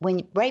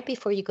 right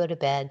before you go to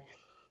bed,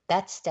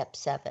 that's step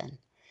 7.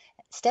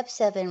 Step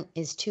 7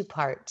 is 2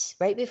 parts.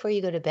 Right before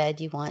you go to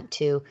bed, you want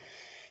to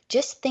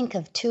just think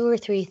of 2 or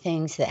 3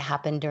 things that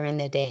happened during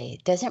the day.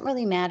 It doesn't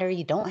really matter.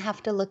 You don't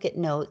have to look at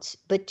notes,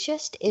 but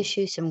just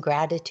issue some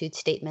gratitude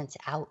statements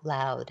out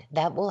loud.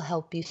 That will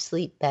help you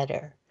sleep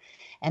better.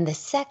 And the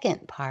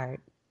second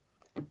part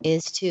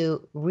is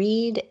to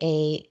read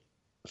a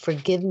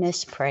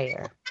forgiveness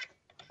prayer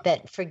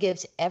that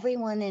forgives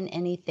everyone and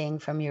anything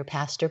from your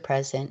past or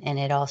present, and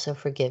it also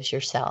forgives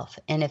yourself.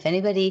 And if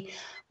anybody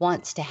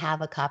wants to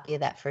have a copy of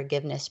that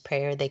forgiveness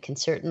prayer, they can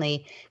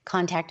certainly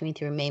contact me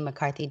through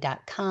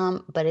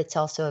maymccarthy.com, but it's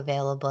also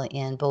available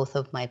in both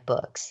of my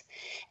books.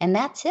 And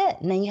that's it.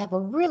 And then you have a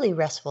really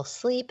restful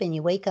sleep, and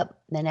you wake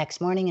up the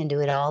next morning and do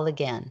it all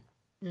again.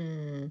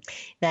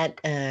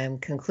 That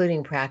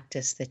concluding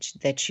practice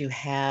that you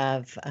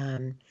have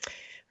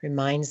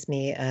reminds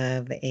me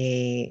of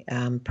a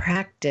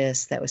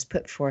practice that was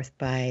put forth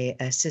by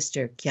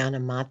Sister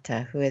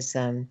Gyanamata, who is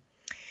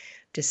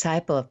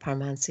disciple of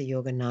Paramahansa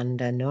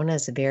Yogananda, known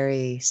as a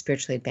very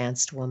spiritually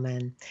advanced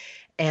woman.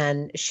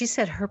 And she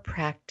said her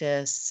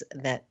practice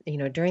that,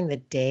 during the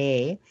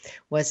day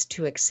was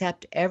to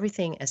accept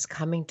everything as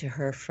coming to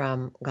her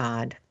from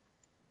God.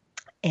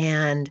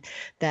 And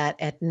that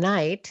at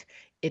night,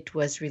 it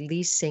was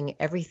releasing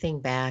everything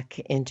back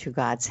into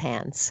God's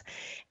hands.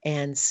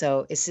 And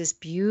so it's this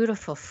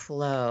beautiful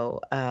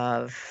flow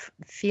of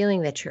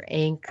feeling that you're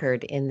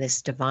anchored in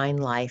this divine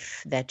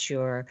life, that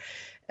you're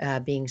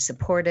being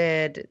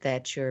supported,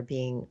 that you're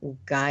being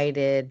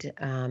guided,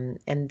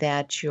 and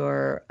that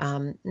you're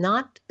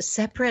not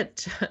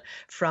separate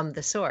from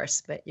the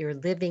source, but you're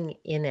living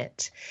in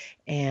it.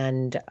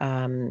 And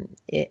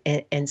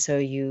so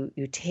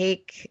you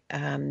take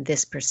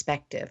this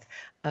perspective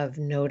of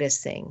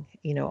noticing,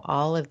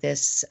 all of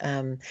this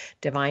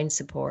divine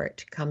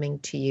support coming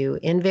to you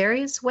in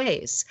various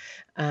ways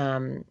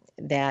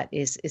that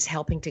is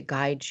helping to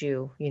guide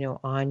you,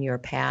 on your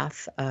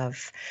path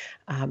of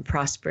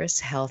prosperous,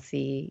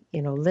 healthy,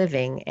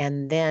 living.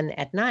 And then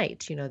at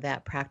night,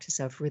 that practice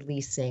of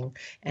releasing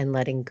and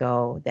letting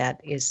go,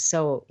 that is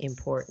so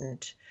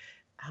important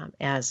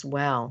as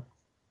well.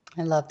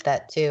 I love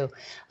that too.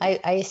 I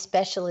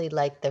especially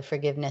like the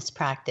forgiveness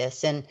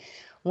practice. And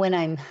when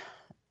I'm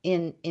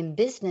in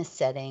business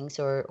settings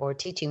or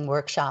teaching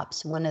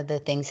workshops, one of the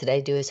things that I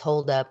do is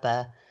hold up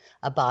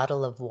a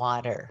bottle of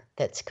water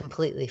that's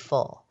completely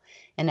full.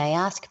 And I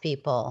ask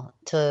people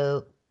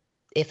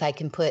if I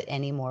can put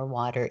any more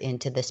water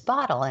into this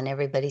bottle. And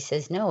everybody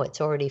says, no,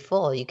 it's already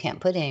full. You can't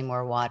put any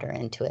more water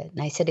into it.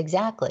 And I said,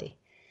 exactly.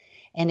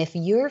 And if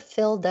you're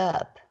filled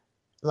up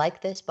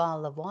like this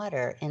bottle of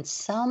water, and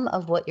some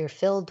of what you're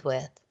filled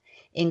with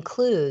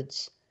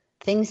includes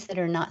things that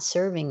are not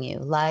serving you,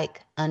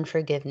 like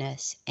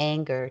unforgiveness,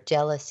 anger,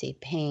 jealousy,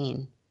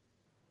 pain,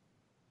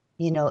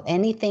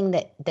 anything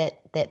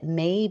that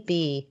may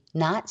be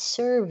not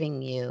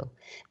serving you,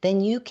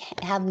 then you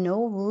have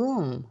no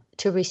room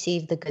to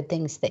receive the good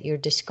things that you're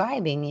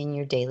describing in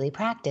your daily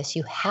practice.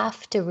 You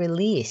have to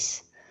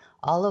release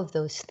all of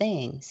those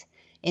things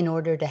in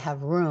order to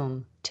have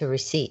room to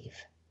receive.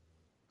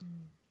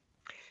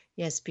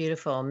 Yes,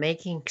 beautiful.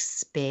 Making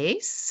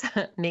space,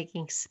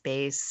 making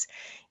space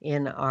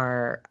in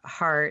our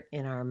heart,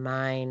 in our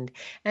mind,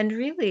 and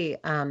really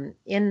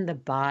in the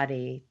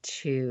body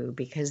too,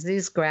 because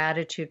these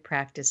gratitude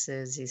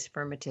practices, these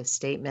affirmative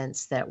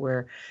statements that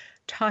we're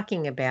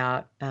talking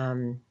about,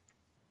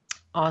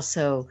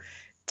 also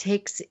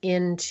takes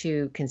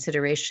into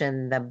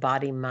consideration the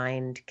body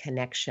mind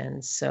connection.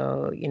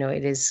 So,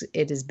 it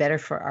is better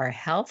for our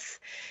health.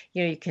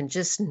 You can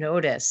just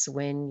notice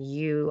when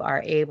you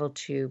are able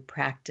to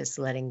practice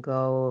letting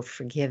go,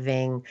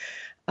 forgiving,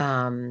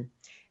 um,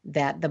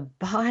 that the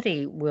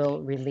body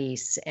will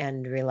release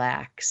and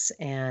relax.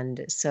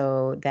 And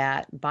so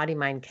that body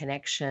mind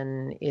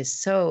connection is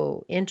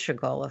so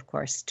integral, of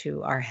course,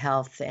 to our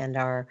health and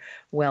our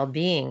well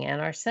being and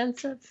our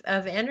sense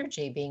of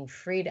energy being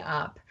freed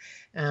up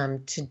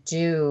to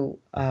do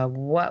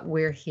what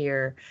we're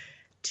here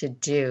to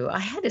do. I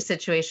had a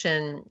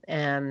situation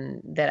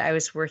that I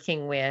was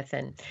working with,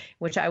 and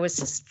which I was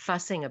just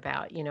fussing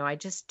about. I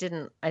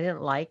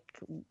didn't like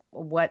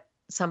what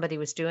somebody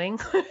was doing.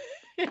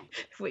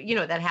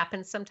 That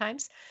happens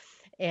sometimes,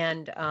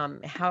 and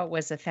how it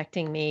was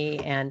affecting me.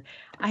 And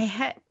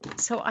I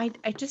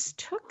just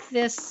took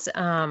this,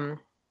 sort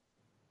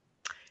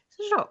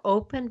of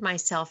opened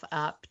myself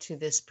up to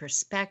this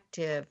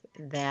perspective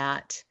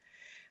that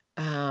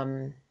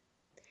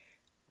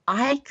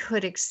I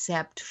could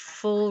accept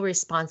full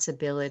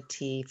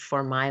responsibility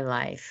for my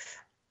life,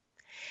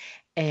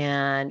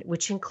 and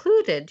which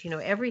included,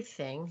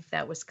 everything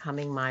that was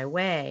coming my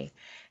way.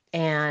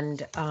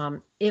 And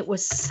it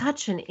was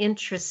such an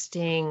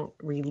interesting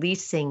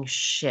releasing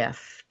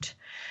shift.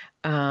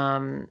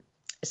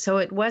 So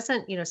it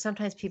wasn't,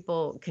 sometimes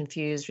people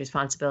confuse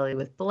responsibility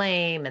with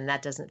blame, and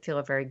that doesn't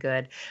feel very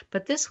good.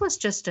 But this was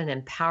just an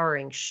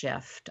empowering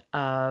shift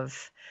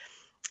of,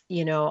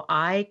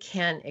 I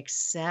can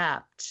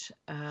accept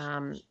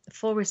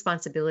full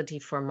responsibility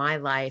for my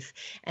life.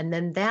 And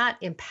then that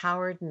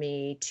empowered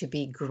me to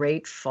be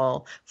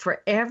grateful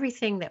for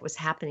everything that was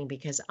happening,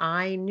 because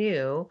I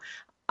knew,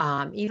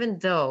 even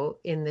though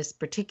in this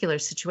particular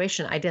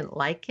situation I didn't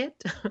like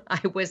it,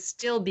 I was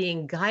still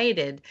being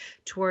guided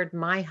toward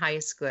my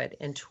highest good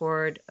and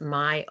toward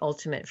my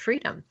ultimate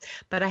freedom.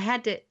 But I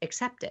had to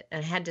accept it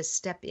and I had to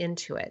step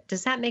into it.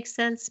 Does that make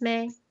sense,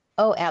 May?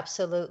 Oh,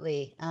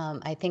 absolutely.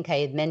 I think I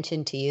had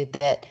mentioned to you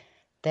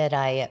that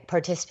I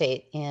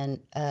participate in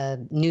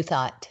New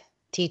Thought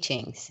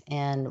teachings,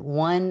 and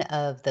one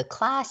of the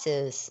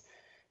classes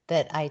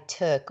that I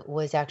took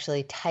was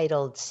actually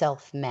titled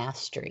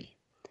Self-Mastery.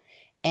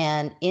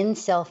 And in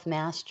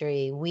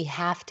self-mastery, we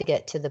have to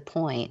get to the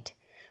point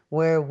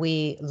where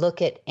we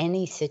look at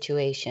any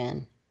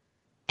situation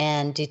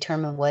and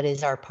determine what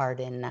is our part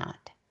in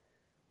that.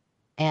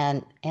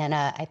 And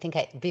I think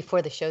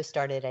before the show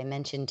started, I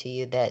mentioned to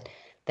you that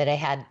I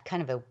had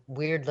kind of a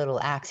weird little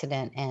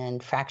accident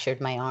and fractured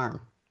my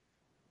arm.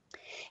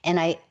 And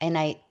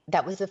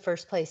that was the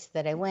first place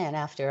that I went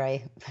after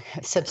I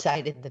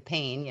subsided the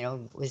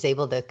pain, was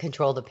able to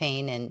control the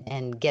pain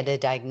and get a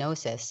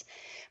diagnosis.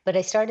 But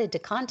I started to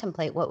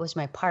contemplate what was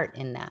my part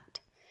in that.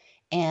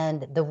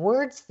 And the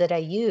words that I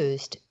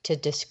used to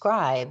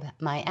describe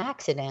my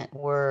accident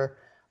were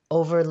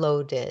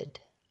overloaded,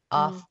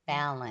 off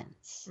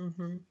balance,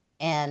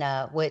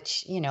 and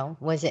which,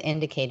 was an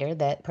indicator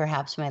that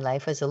perhaps my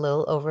life was a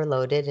little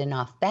overloaded and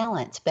off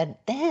balance.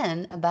 But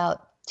then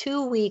about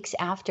 2 weeks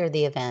after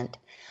the event,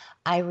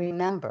 I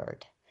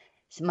remembered.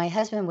 So my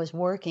husband was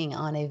working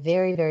on a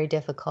very, very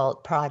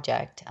difficult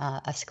project,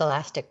 a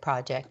scholastic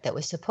project that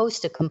was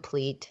supposed to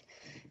complete,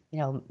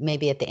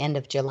 maybe at the end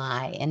of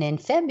July. And in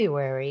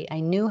February, I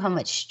knew how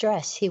much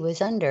stress he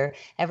was under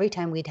every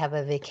time we'd have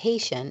a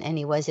vacation and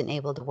he wasn't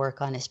able to work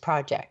on his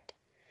project.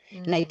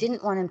 And I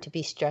didn't want him to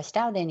be stressed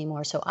out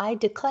anymore. So I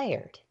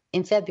declared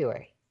in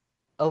February,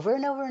 over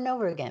and over and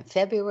over again,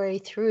 February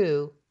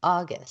through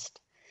August,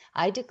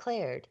 I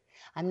declared,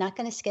 I'm not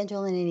going to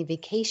schedule any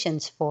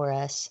vacations for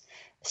us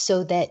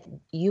so that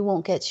you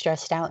won't get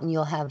stressed out and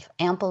you'll have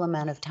ample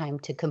amount of time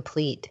to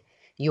complete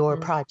your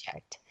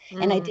project.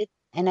 And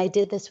I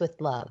did this with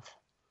love.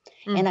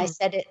 And I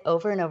said it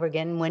over and over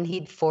again. When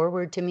he'd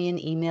forward to me an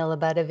email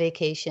about a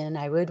vacation,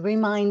 I would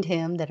remind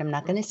him that I'm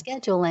not going to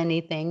schedule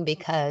anything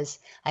because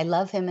I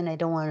love him and I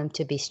don't want him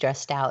to be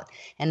stressed out.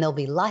 And there'll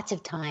be lots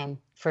of time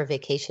for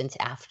vacations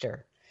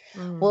after.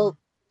 Well,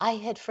 I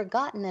had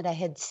forgotten that I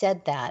had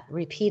said that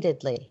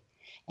repeatedly.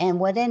 And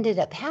what ended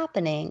up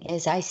happening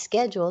is I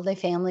scheduled a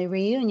family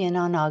reunion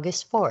on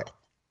August 4th.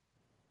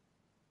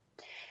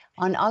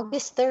 On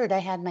August 3rd, I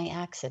had my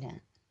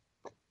accident.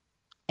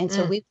 And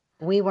so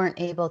we weren't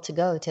able to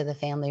go to the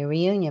family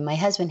reunion. My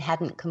husband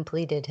hadn't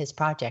completed his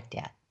project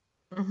yet.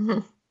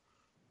 And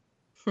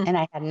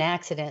I had an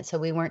accident, so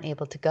we weren't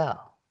able to go.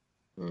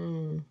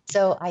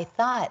 So I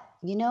thought,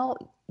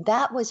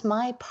 that was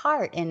my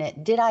part in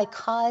it. Did I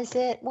cause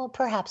it? Well,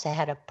 perhaps I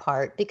had a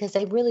part, because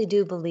I really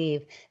do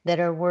believe that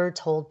our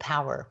words hold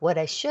power. What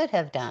I should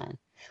have done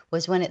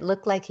was, when it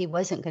looked like he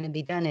wasn't going to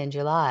be done in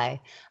July,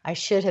 I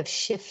should have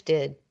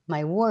shifted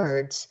my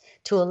words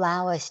to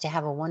allow us to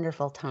have a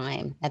wonderful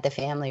time at the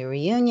family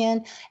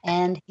reunion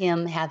and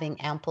him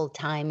having ample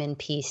time and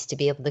peace to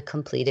be able to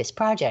complete his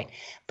project.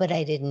 But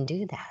I didn't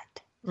do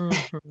that.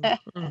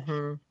 Mm-hmm,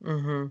 mm-hmm,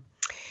 mm-hmm.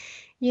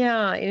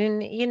 Yeah,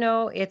 and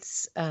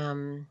it's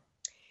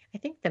I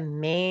think the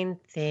main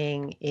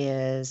thing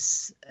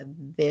is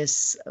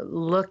this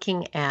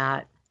looking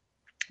at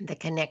the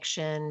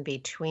connection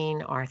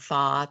between our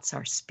thoughts,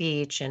 our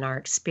speech, and our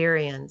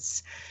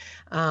experience.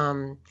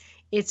 Um,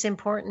 it's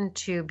important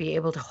to be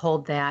able to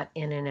hold that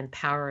in an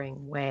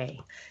empowering way.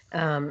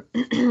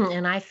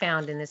 And I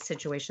found in this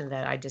situation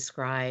that I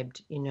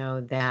described,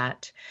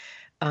 that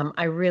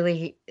I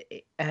really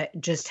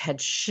just had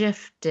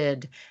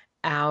shifted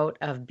out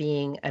of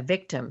being a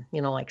victim,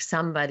 like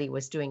somebody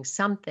was doing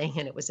something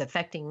and it was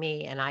affecting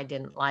me and I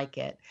didn't like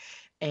it.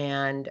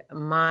 And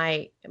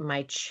my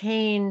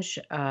change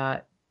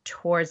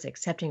towards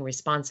accepting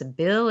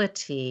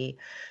responsibility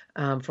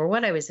for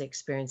what I was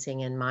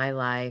experiencing in my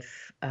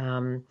life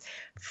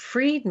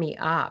freed me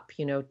up,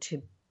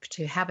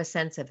 to have a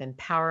sense of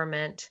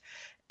empowerment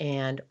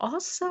and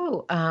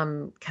also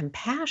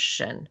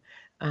compassion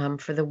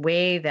for the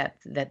way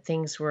that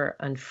things were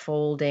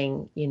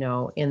unfolding,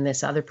 in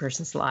this other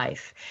person's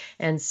life.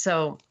 And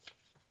so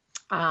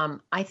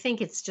I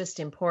think it's just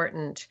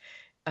important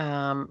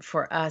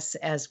for us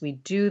as we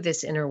do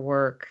this inner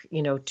work,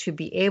 to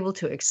be able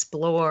to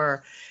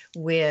explore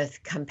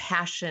with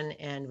compassion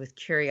and with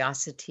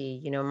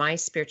curiosity. My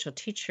spiritual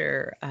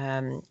teacher,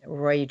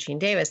 Roy Eugene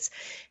Davis,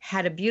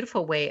 had a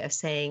beautiful way of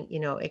saying,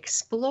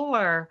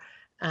 explore,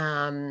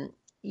 kind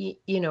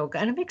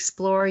of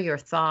explore your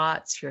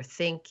thoughts, your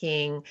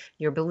thinking,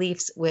 your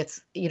beliefs with,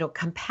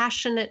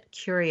 compassionate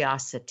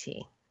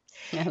curiosity.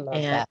 I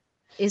love that.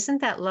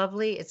 Isn't that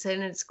lovely?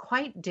 It's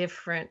quite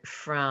different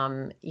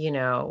from,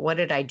 what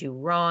did I do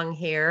wrong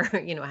here?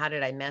 How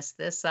did I mess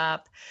this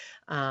up?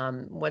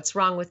 What's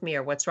wrong with me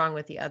or what's wrong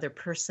with the other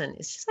person?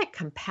 It's just like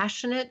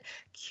compassionate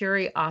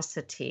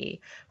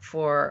curiosity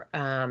for,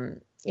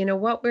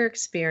 what we're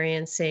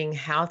experiencing,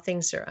 how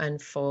things are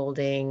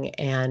unfolding.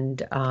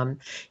 And,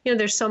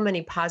 there's so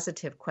many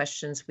positive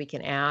questions we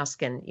can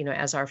ask. And,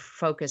 as our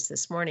focus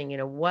this morning,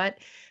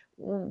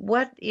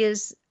 what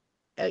is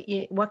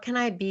what can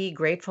I be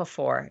grateful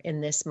for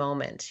in this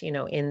moment,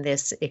 in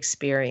this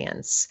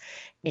experience?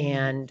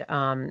 Mm-hmm.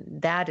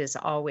 And that is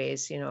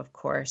always, of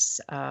course,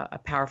 a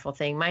powerful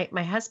thing.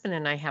 My husband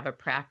and I have a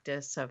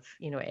practice of,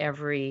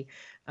 every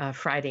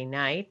Friday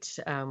night,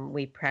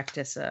 we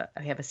practice, I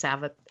have a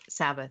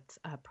Sabbath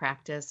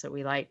practice. So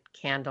we light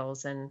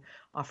candles and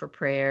offer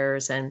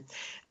prayers. And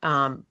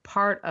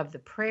part of the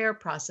prayer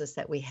process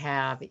that we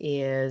have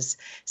is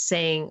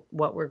saying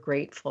what we're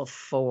grateful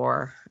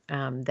for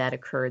that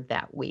occurred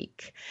that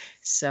week.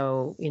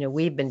 So,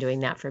 we've been doing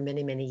that for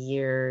many, many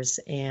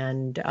years.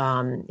 And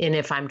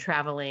if I'm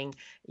traveling,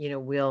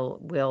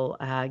 we'll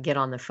get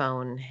on the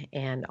phone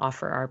and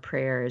offer our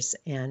prayers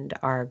and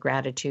our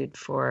gratitude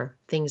for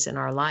things in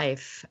our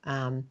life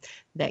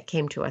that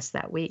came to us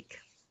that week.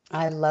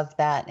 I love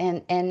that.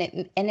 And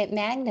it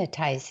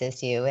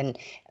magnetizes you and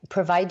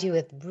provides you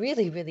with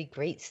really, really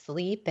great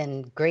sleep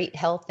and great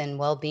health and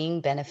well-being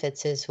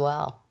benefits as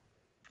well.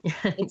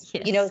 Yes.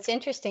 It's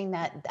interesting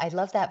that I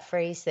love that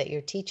phrase that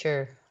your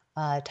teacher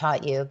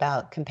taught you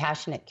about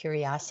compassionate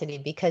curiosity,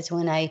 because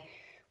when I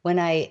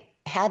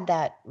had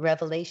that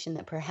revelation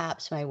that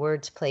perhaps my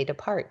words played a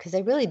part, because I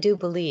really do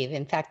believe,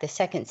 in fact, the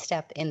second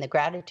step in the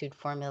gratitude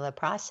formula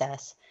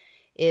process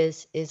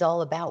is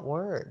all about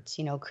words,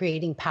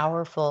 creating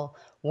powerful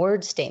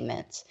word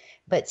statements,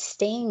 but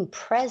staying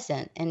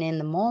present and in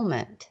the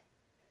moment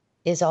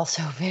is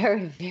also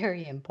very,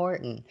 very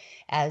important,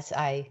 as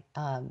I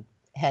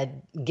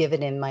had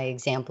given in my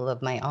example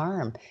of my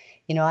arm.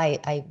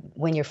 I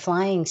when you're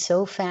flying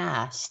so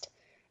fast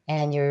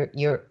and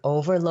you're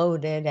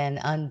overloaded and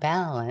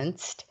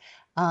unbalanced,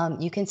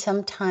 you can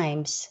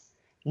sometimes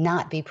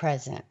not be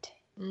present.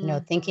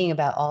 Thinking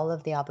about all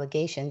of the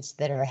obligations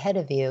that are ahead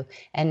of you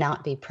and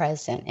not be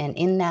present. And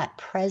in that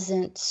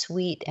present,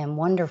 sweet, and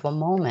wonderful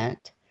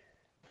moment,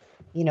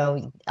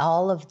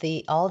 all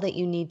that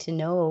you need to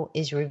know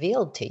is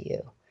revealed to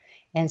you.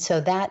 And so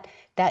that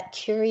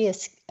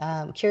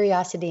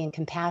curiosity and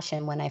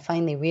compassion, when I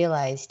finally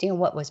realized,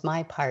 what was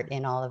my part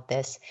in all of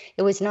this,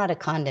 it was not a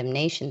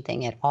condemnation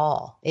thing at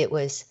all. It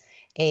was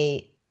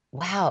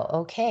wow,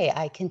 okay,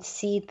 I can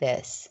see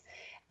this.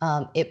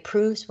 It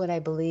proves what I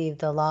believe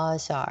the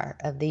laws are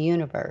of the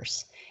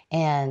universe.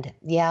 And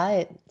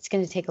yeah, it's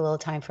going to take a little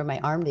time for my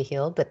arm to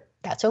heal, but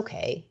that's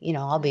okay.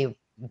 I'll be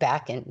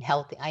back and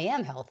healthy. I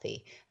am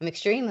healthy. I'm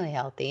extremely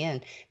healthy.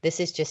 And this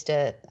is just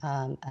a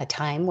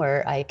time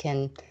where I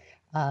can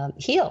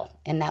heal,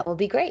 and that will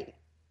be great.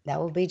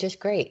 That will be just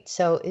great.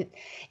 So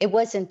it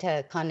wasn't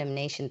a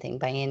condemnation thing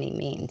by any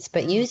means,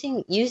 but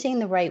using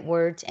the right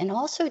words, and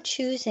also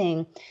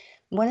choosing.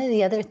 One of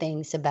the other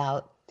things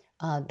about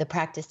the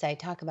practice I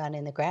talk about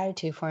in the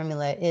gratitude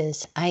formula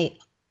is I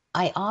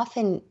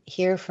often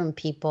hear from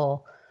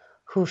people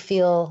who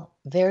feel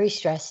very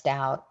stressed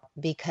out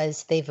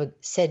because they've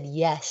said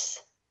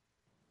yes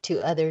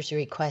to others'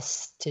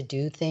 requests to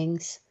do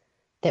things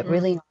that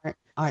really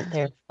aren't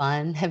their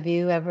fun. Have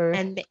you ever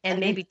And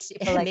maybe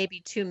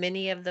maybe too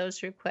many of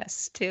those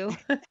requests too.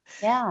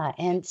 Yeah,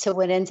 and so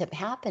what ends up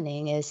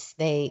happening is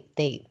they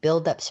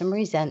build up some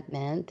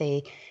resentment.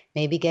 They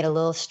maybe get a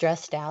little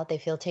stressed out. They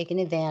feel taken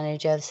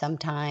advantage of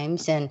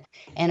sometimes, and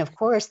of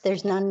course,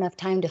 there's not enough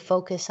time to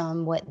focus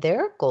on what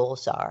their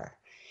goals are.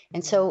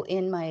 And so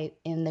in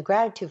the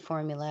gratitude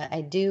formula,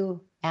 I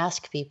do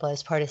ask people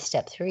as part of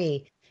step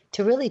 3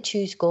 to really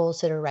choose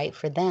goals that are right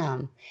for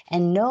them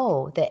and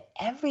know that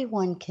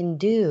everyone can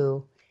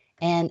do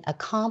and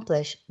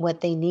accomplish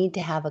what they need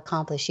to have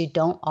accomplished. You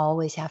don't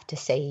always have to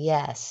say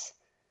yes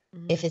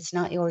if it's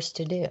not yours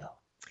to do.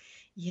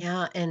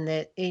 Yeah, and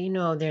that,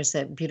 there's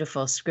a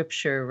beautiful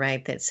scripture,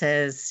 right, that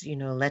says,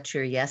 let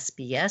your yes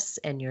be yes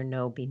and your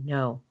no be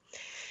no.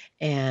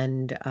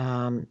 And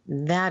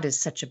that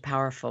is such a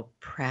powerful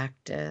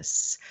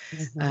practice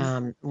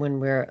when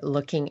we're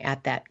looking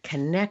at that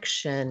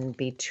connection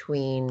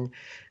between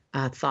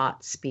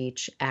thought,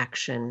 speech,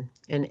 action,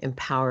 and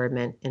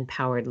empowerment,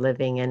 empowered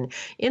living. And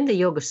in the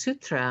Yoga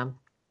Sutra,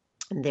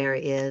 there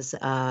is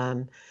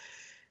a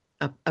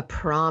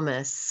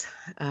promise,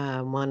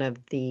 one of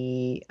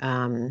the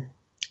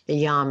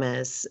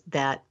yamas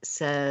that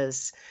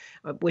says,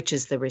 which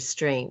is the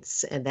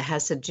restraints, and that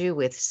has to do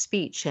with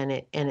speech, and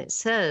it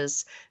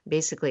says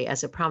basically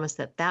as a promise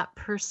that that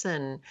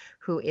person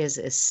who is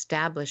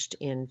established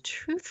in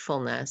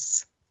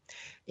truthfulness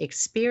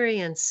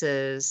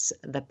experiences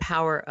the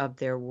power of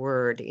their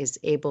word, is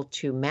able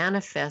to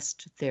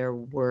manifest their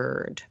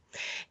word.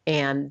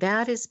 And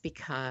that is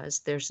because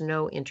there's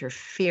no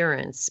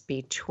interference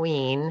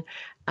between,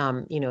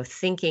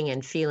 thinking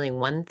and feeling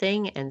one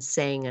thing and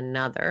saying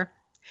another.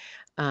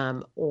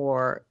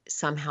 Or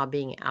somehow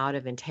being out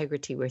of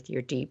integrity with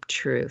your deep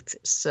truth.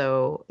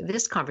 So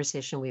this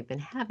conversation we've been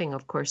having,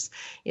 of course,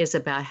 is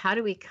about how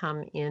do we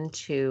come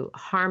into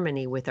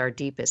harmony with our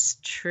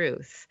deepest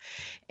truth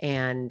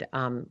and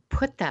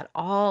put that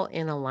all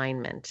in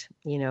alignment,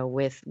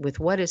 with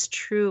what is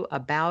true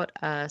about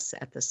us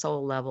at the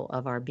soul level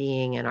of our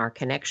being and our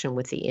connection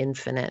with the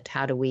infinite.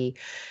 How do we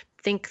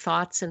think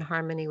thoughts in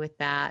harmony with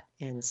that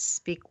and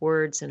speak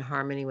words in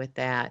harmony with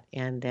that,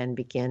 and then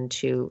begin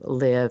to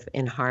live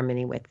in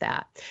harmony with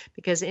that?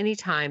 Because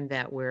anytime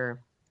that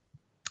we're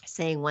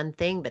saying one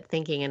thing but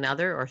thinking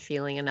another or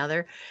feeling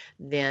another,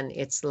 then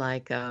it's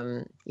like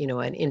an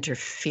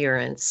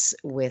interference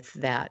with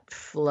that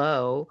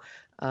flow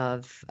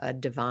of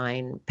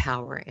divine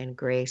power and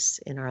grace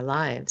in our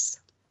lives.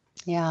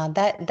 Yeah,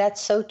 that's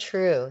so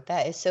true.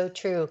 That is so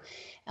true.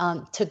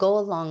 To go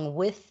along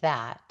with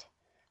that,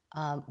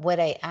 what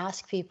I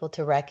ask people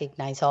to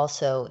recognize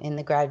also in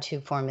the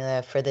gratitude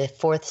formula for the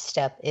 4th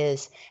step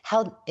is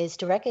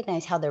to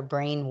recognize how their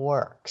brain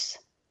works.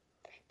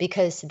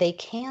 Because they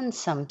can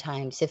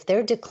sometimes, if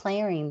they're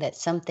declaring that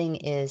something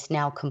is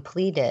now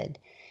completed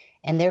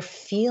and they're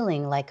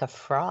feeling like a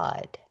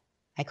fraud,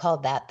 I call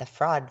that the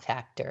fraud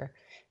factor,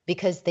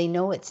 because they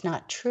know it's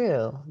not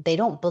true. They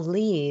don't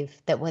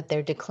believe that what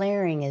they're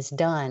declaring is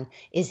done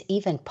is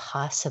even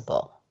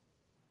possible.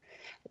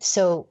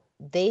 So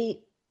they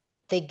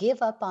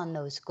give up on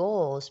those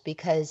goals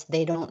because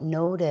they don't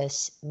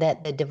notice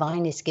that the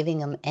divine is giving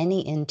them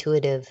any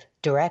intuitive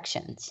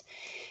directions.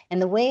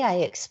 And the way I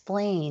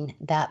explain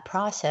that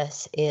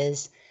process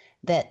is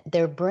that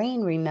their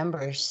brain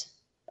remembers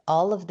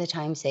all of the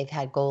times they've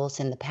had goals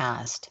in the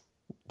past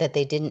that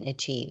they didn't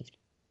achieve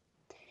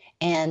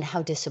and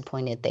how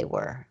disappointed they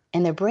were.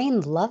 And their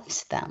brain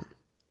loves them.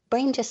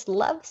 Brain just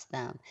loves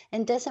them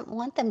and doesn't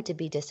want them to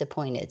be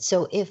disappointed.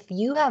 So if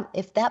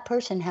that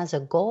person has a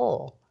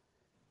goal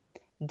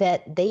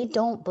that they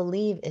don't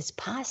believe is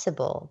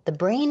possible, the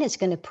brain is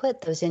going to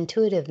put those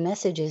intuitive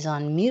messages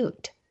on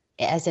mute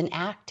as an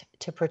act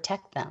to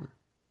protect them.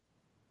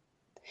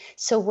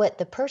 So what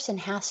the person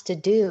has to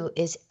do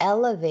is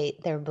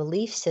elevate their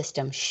belief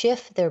system,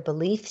 shift their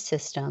belief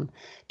system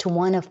to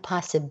one of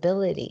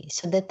possibility,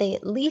 so that they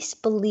at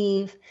least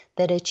believe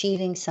that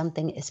achieving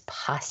something is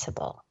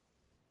possible.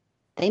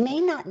 They may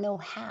not know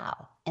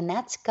how, and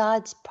that's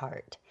God's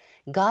part.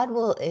 God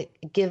will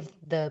give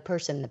the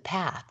person the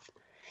path.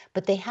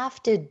 But they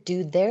have to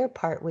do their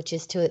part, which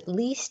is to at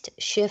least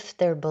shift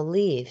their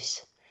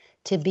beliefs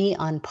to be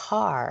on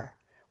par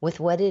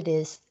with what it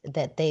is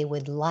that they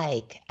would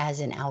like as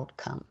an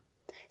outcome.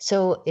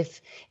 So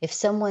if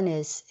someone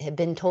had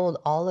been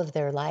told all of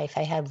their life,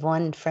 I had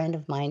one friend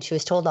of mine, she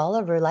was told all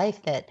of her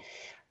life that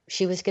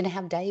she was going to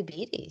have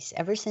diabetes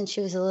ever since she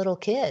was a little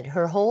kid.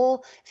 Her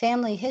whole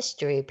family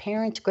history,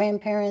 parents,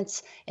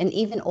 grandparents, and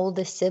even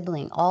oldest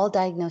sibling, all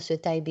diagnosed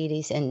with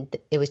diabetes, and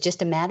it was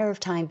just a matter of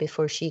time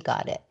before she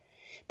got it.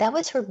 That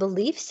was her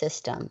belief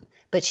system,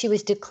 but she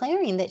was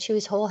declaring that she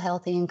was whole,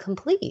 healthy, and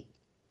complete,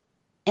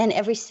 and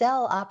every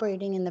cell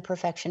operating in the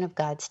perfection of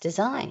God's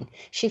design.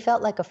 She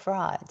felt like a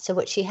fraud. So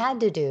what she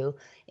had to do,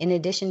 in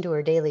addition to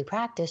her daily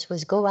practice,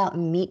 was go out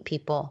and meet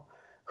people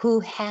who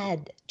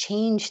had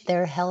changed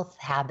their health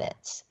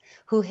habits,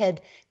 who had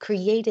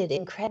created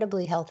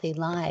incredibly healthy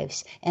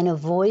lives and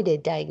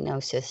avoided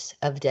diagnosis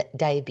of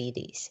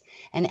diabetes.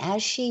 And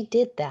as she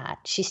did that,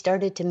 she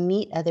started to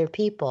meet other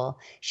people.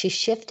 She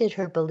shifted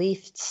her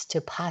beliefs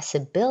to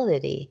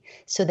possibility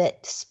so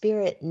that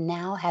spirit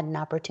now had an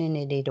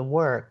opportunity to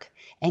work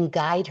and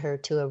guide her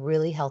to a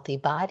really healthy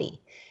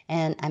body.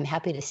 And I'm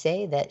happy to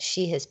say that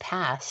she has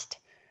passed.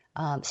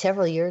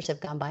 Several years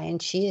have gone by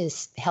and she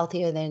is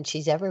healthier than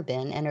she's ever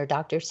been. And her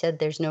doctor said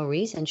there's no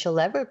reason she'll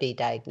ever be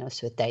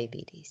diagnosed with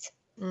diabetes.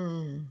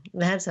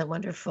 That's a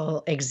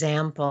wonderful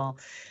example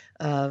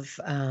of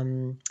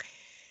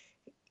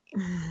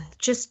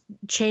just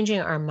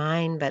changing our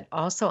mind, but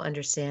also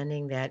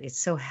understanding that it's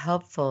so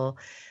helpful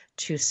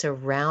to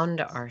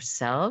surround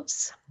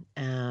ourselves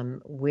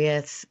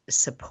with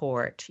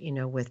support,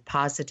 with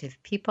positive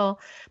people,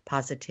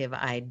 positive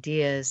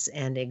ideas,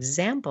 and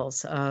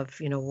examples of,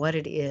 what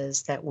it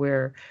is that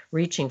we're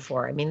reaching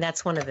for. I mean,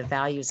 that's one of the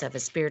values of a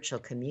spiritual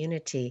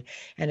community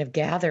and of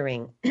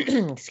gathering,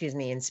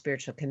 in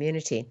spiritual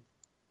community,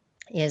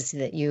 is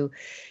that you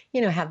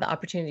have the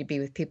opportunity to be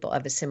with people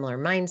of a similar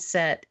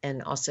mindset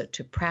and also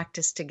to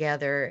practice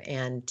together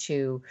and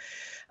to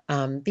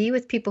be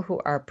with people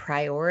who are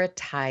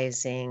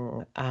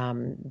prioritizing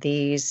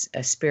these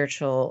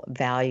spiritual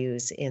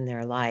values in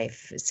their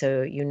life.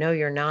 So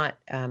you're not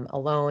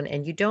alone,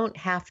 and you don't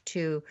have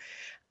to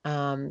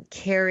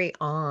carry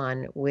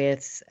on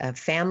with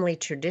family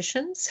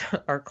traditions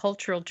or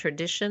cultural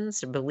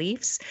traditions or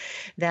beliefs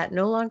that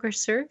no longer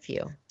serve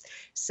you.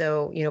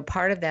 So,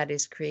 part of that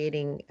is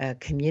creating a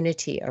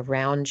community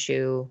around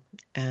you,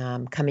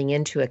 coming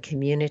into a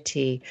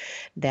community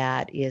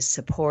that is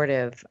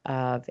supportive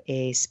of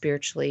a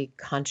spiritually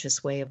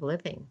conscious way of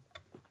living.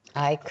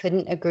 I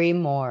couldn't agree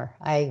more.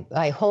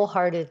 I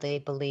wholeheartedly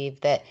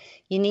believe that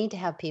you need to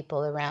have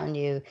people around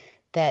you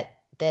that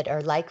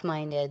are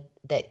like-minded,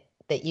 that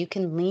you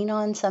can lean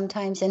on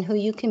sometimes, and who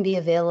you can be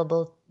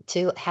available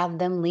to have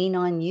them lean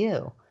on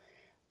you.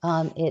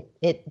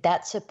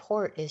 That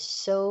support is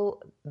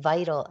so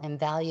vital and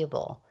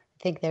valuable.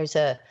 I think there's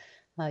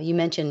you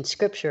mentioned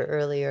scripture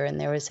earlier, and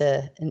there was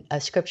a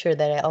scripture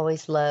that I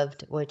always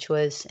loved, which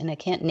was, and I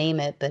can't name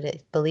it, but I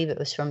believe it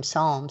was from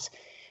Psalms,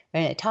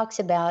 and it talks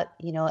about,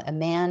 a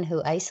man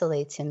who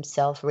isolates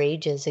himself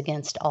rages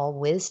against all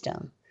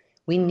wisdom.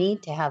 We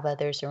need to have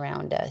others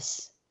around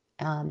us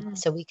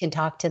so we can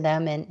talk to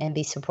them and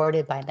be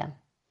supported by them.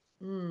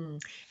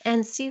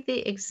 And see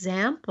the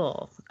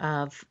example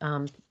of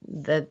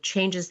the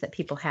changes that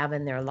people have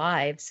in their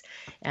lives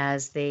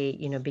as they,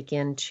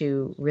 begin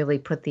to really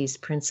put these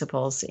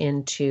principles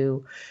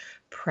into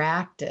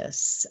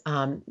practice.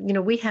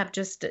 We have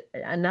just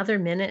another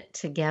minute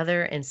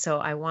together, and so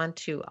I want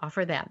to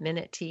offer that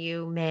minute to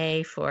you,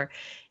 May, for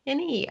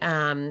any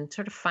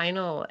sort of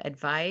final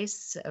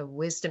advice,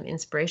 wisdom,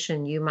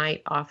 inspiration you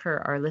might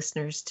offer our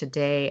listeners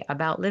today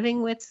about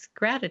living with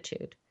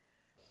gratitude.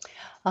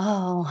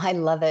 Oh, I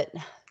love it.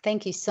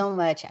 Thank you so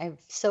much. I've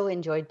so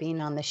enjoyed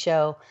being on the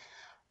show.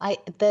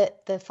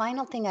 The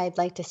final thing I'd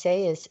like to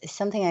say is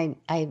something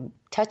I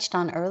touched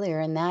on earlier,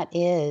 and that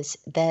is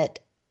that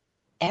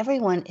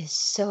everyone is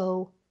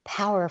so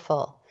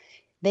powerful.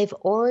 They've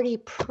already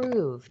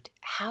proved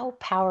how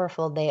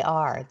powerful they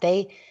are.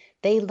 They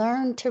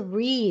learn to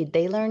read,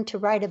 they learn to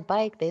ride a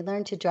bike, they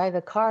learn to drive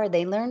a car,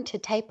 they learn to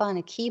type on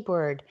a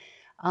keyboard.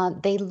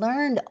 They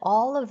learned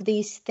all of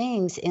these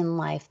things in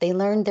life. They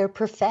learned their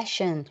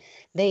profession.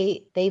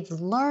 They've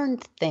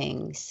learned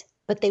things,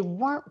 but they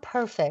weren't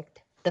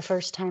perfect the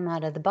first time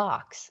out of the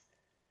box.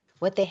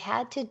 What they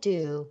had to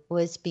do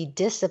was be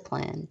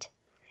disciplined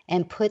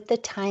and put the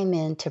time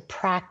in to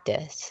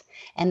practice.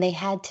 And they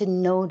had to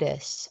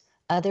notice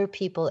other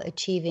people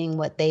achieving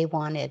what they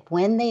wanted.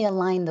 When they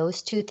align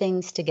those two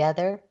things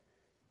together,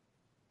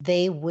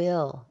 they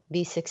will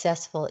be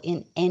successful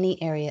in any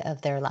area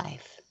of their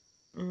life.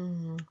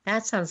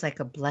 That sounds like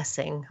a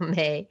blessing,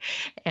 May.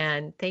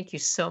 And thank you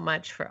so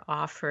much for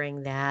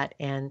offering that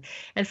and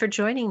for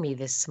joining me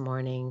this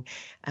morning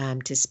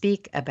to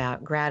speak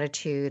about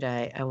gratitude.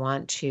 I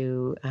want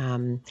to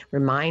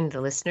remind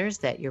the listeners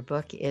that your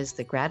book is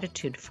The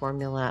Gratitude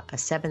Formula, a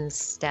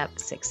 7-step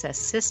success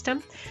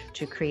system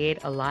to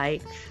create a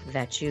life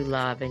that you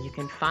love. And you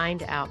can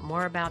find out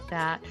more about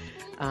that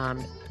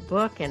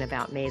book and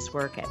about May's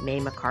work at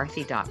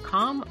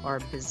maymccarthy.com or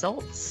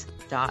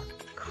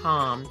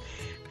Bizults.com.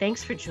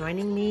 Thanks for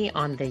joining me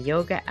on the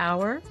Yoga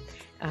Hour.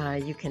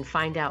 You can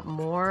find out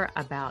more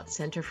about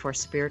Center for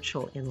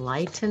Spiritual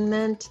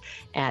Enlightenment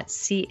at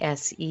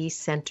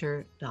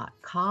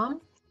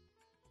csecenter.com.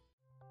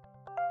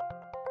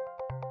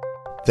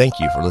 Thank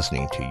you for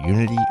listening to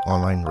Unity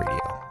Online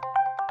Radio,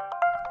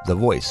 the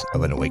voice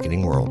of an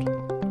awakening world.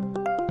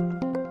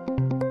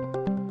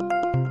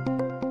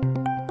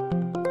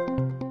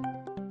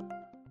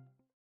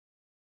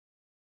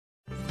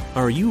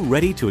 Are you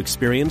ready to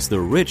experience the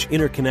rich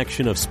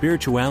interconnection of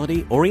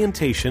spirituality,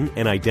 orientation,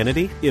 and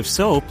identity? If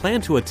so, plan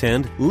to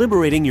attend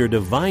Liberating Your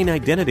Divine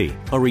Identity,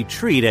 a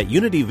retreat at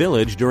Unity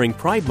Village during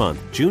Pride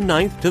Month, June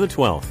 9th to the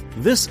 12th.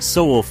 This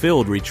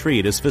soul-filled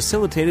retreat is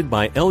facilitated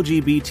by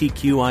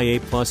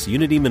LGBTQIA+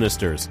 Unity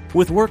ministers,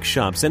 with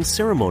workshops and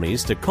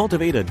ceremonies to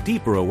cultivate a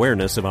deeper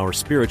awareness of our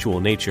spiritual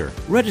nature.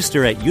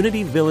 Register at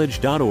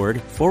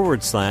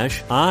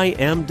unityvillage.org/I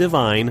Am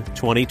Divine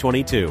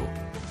 2022.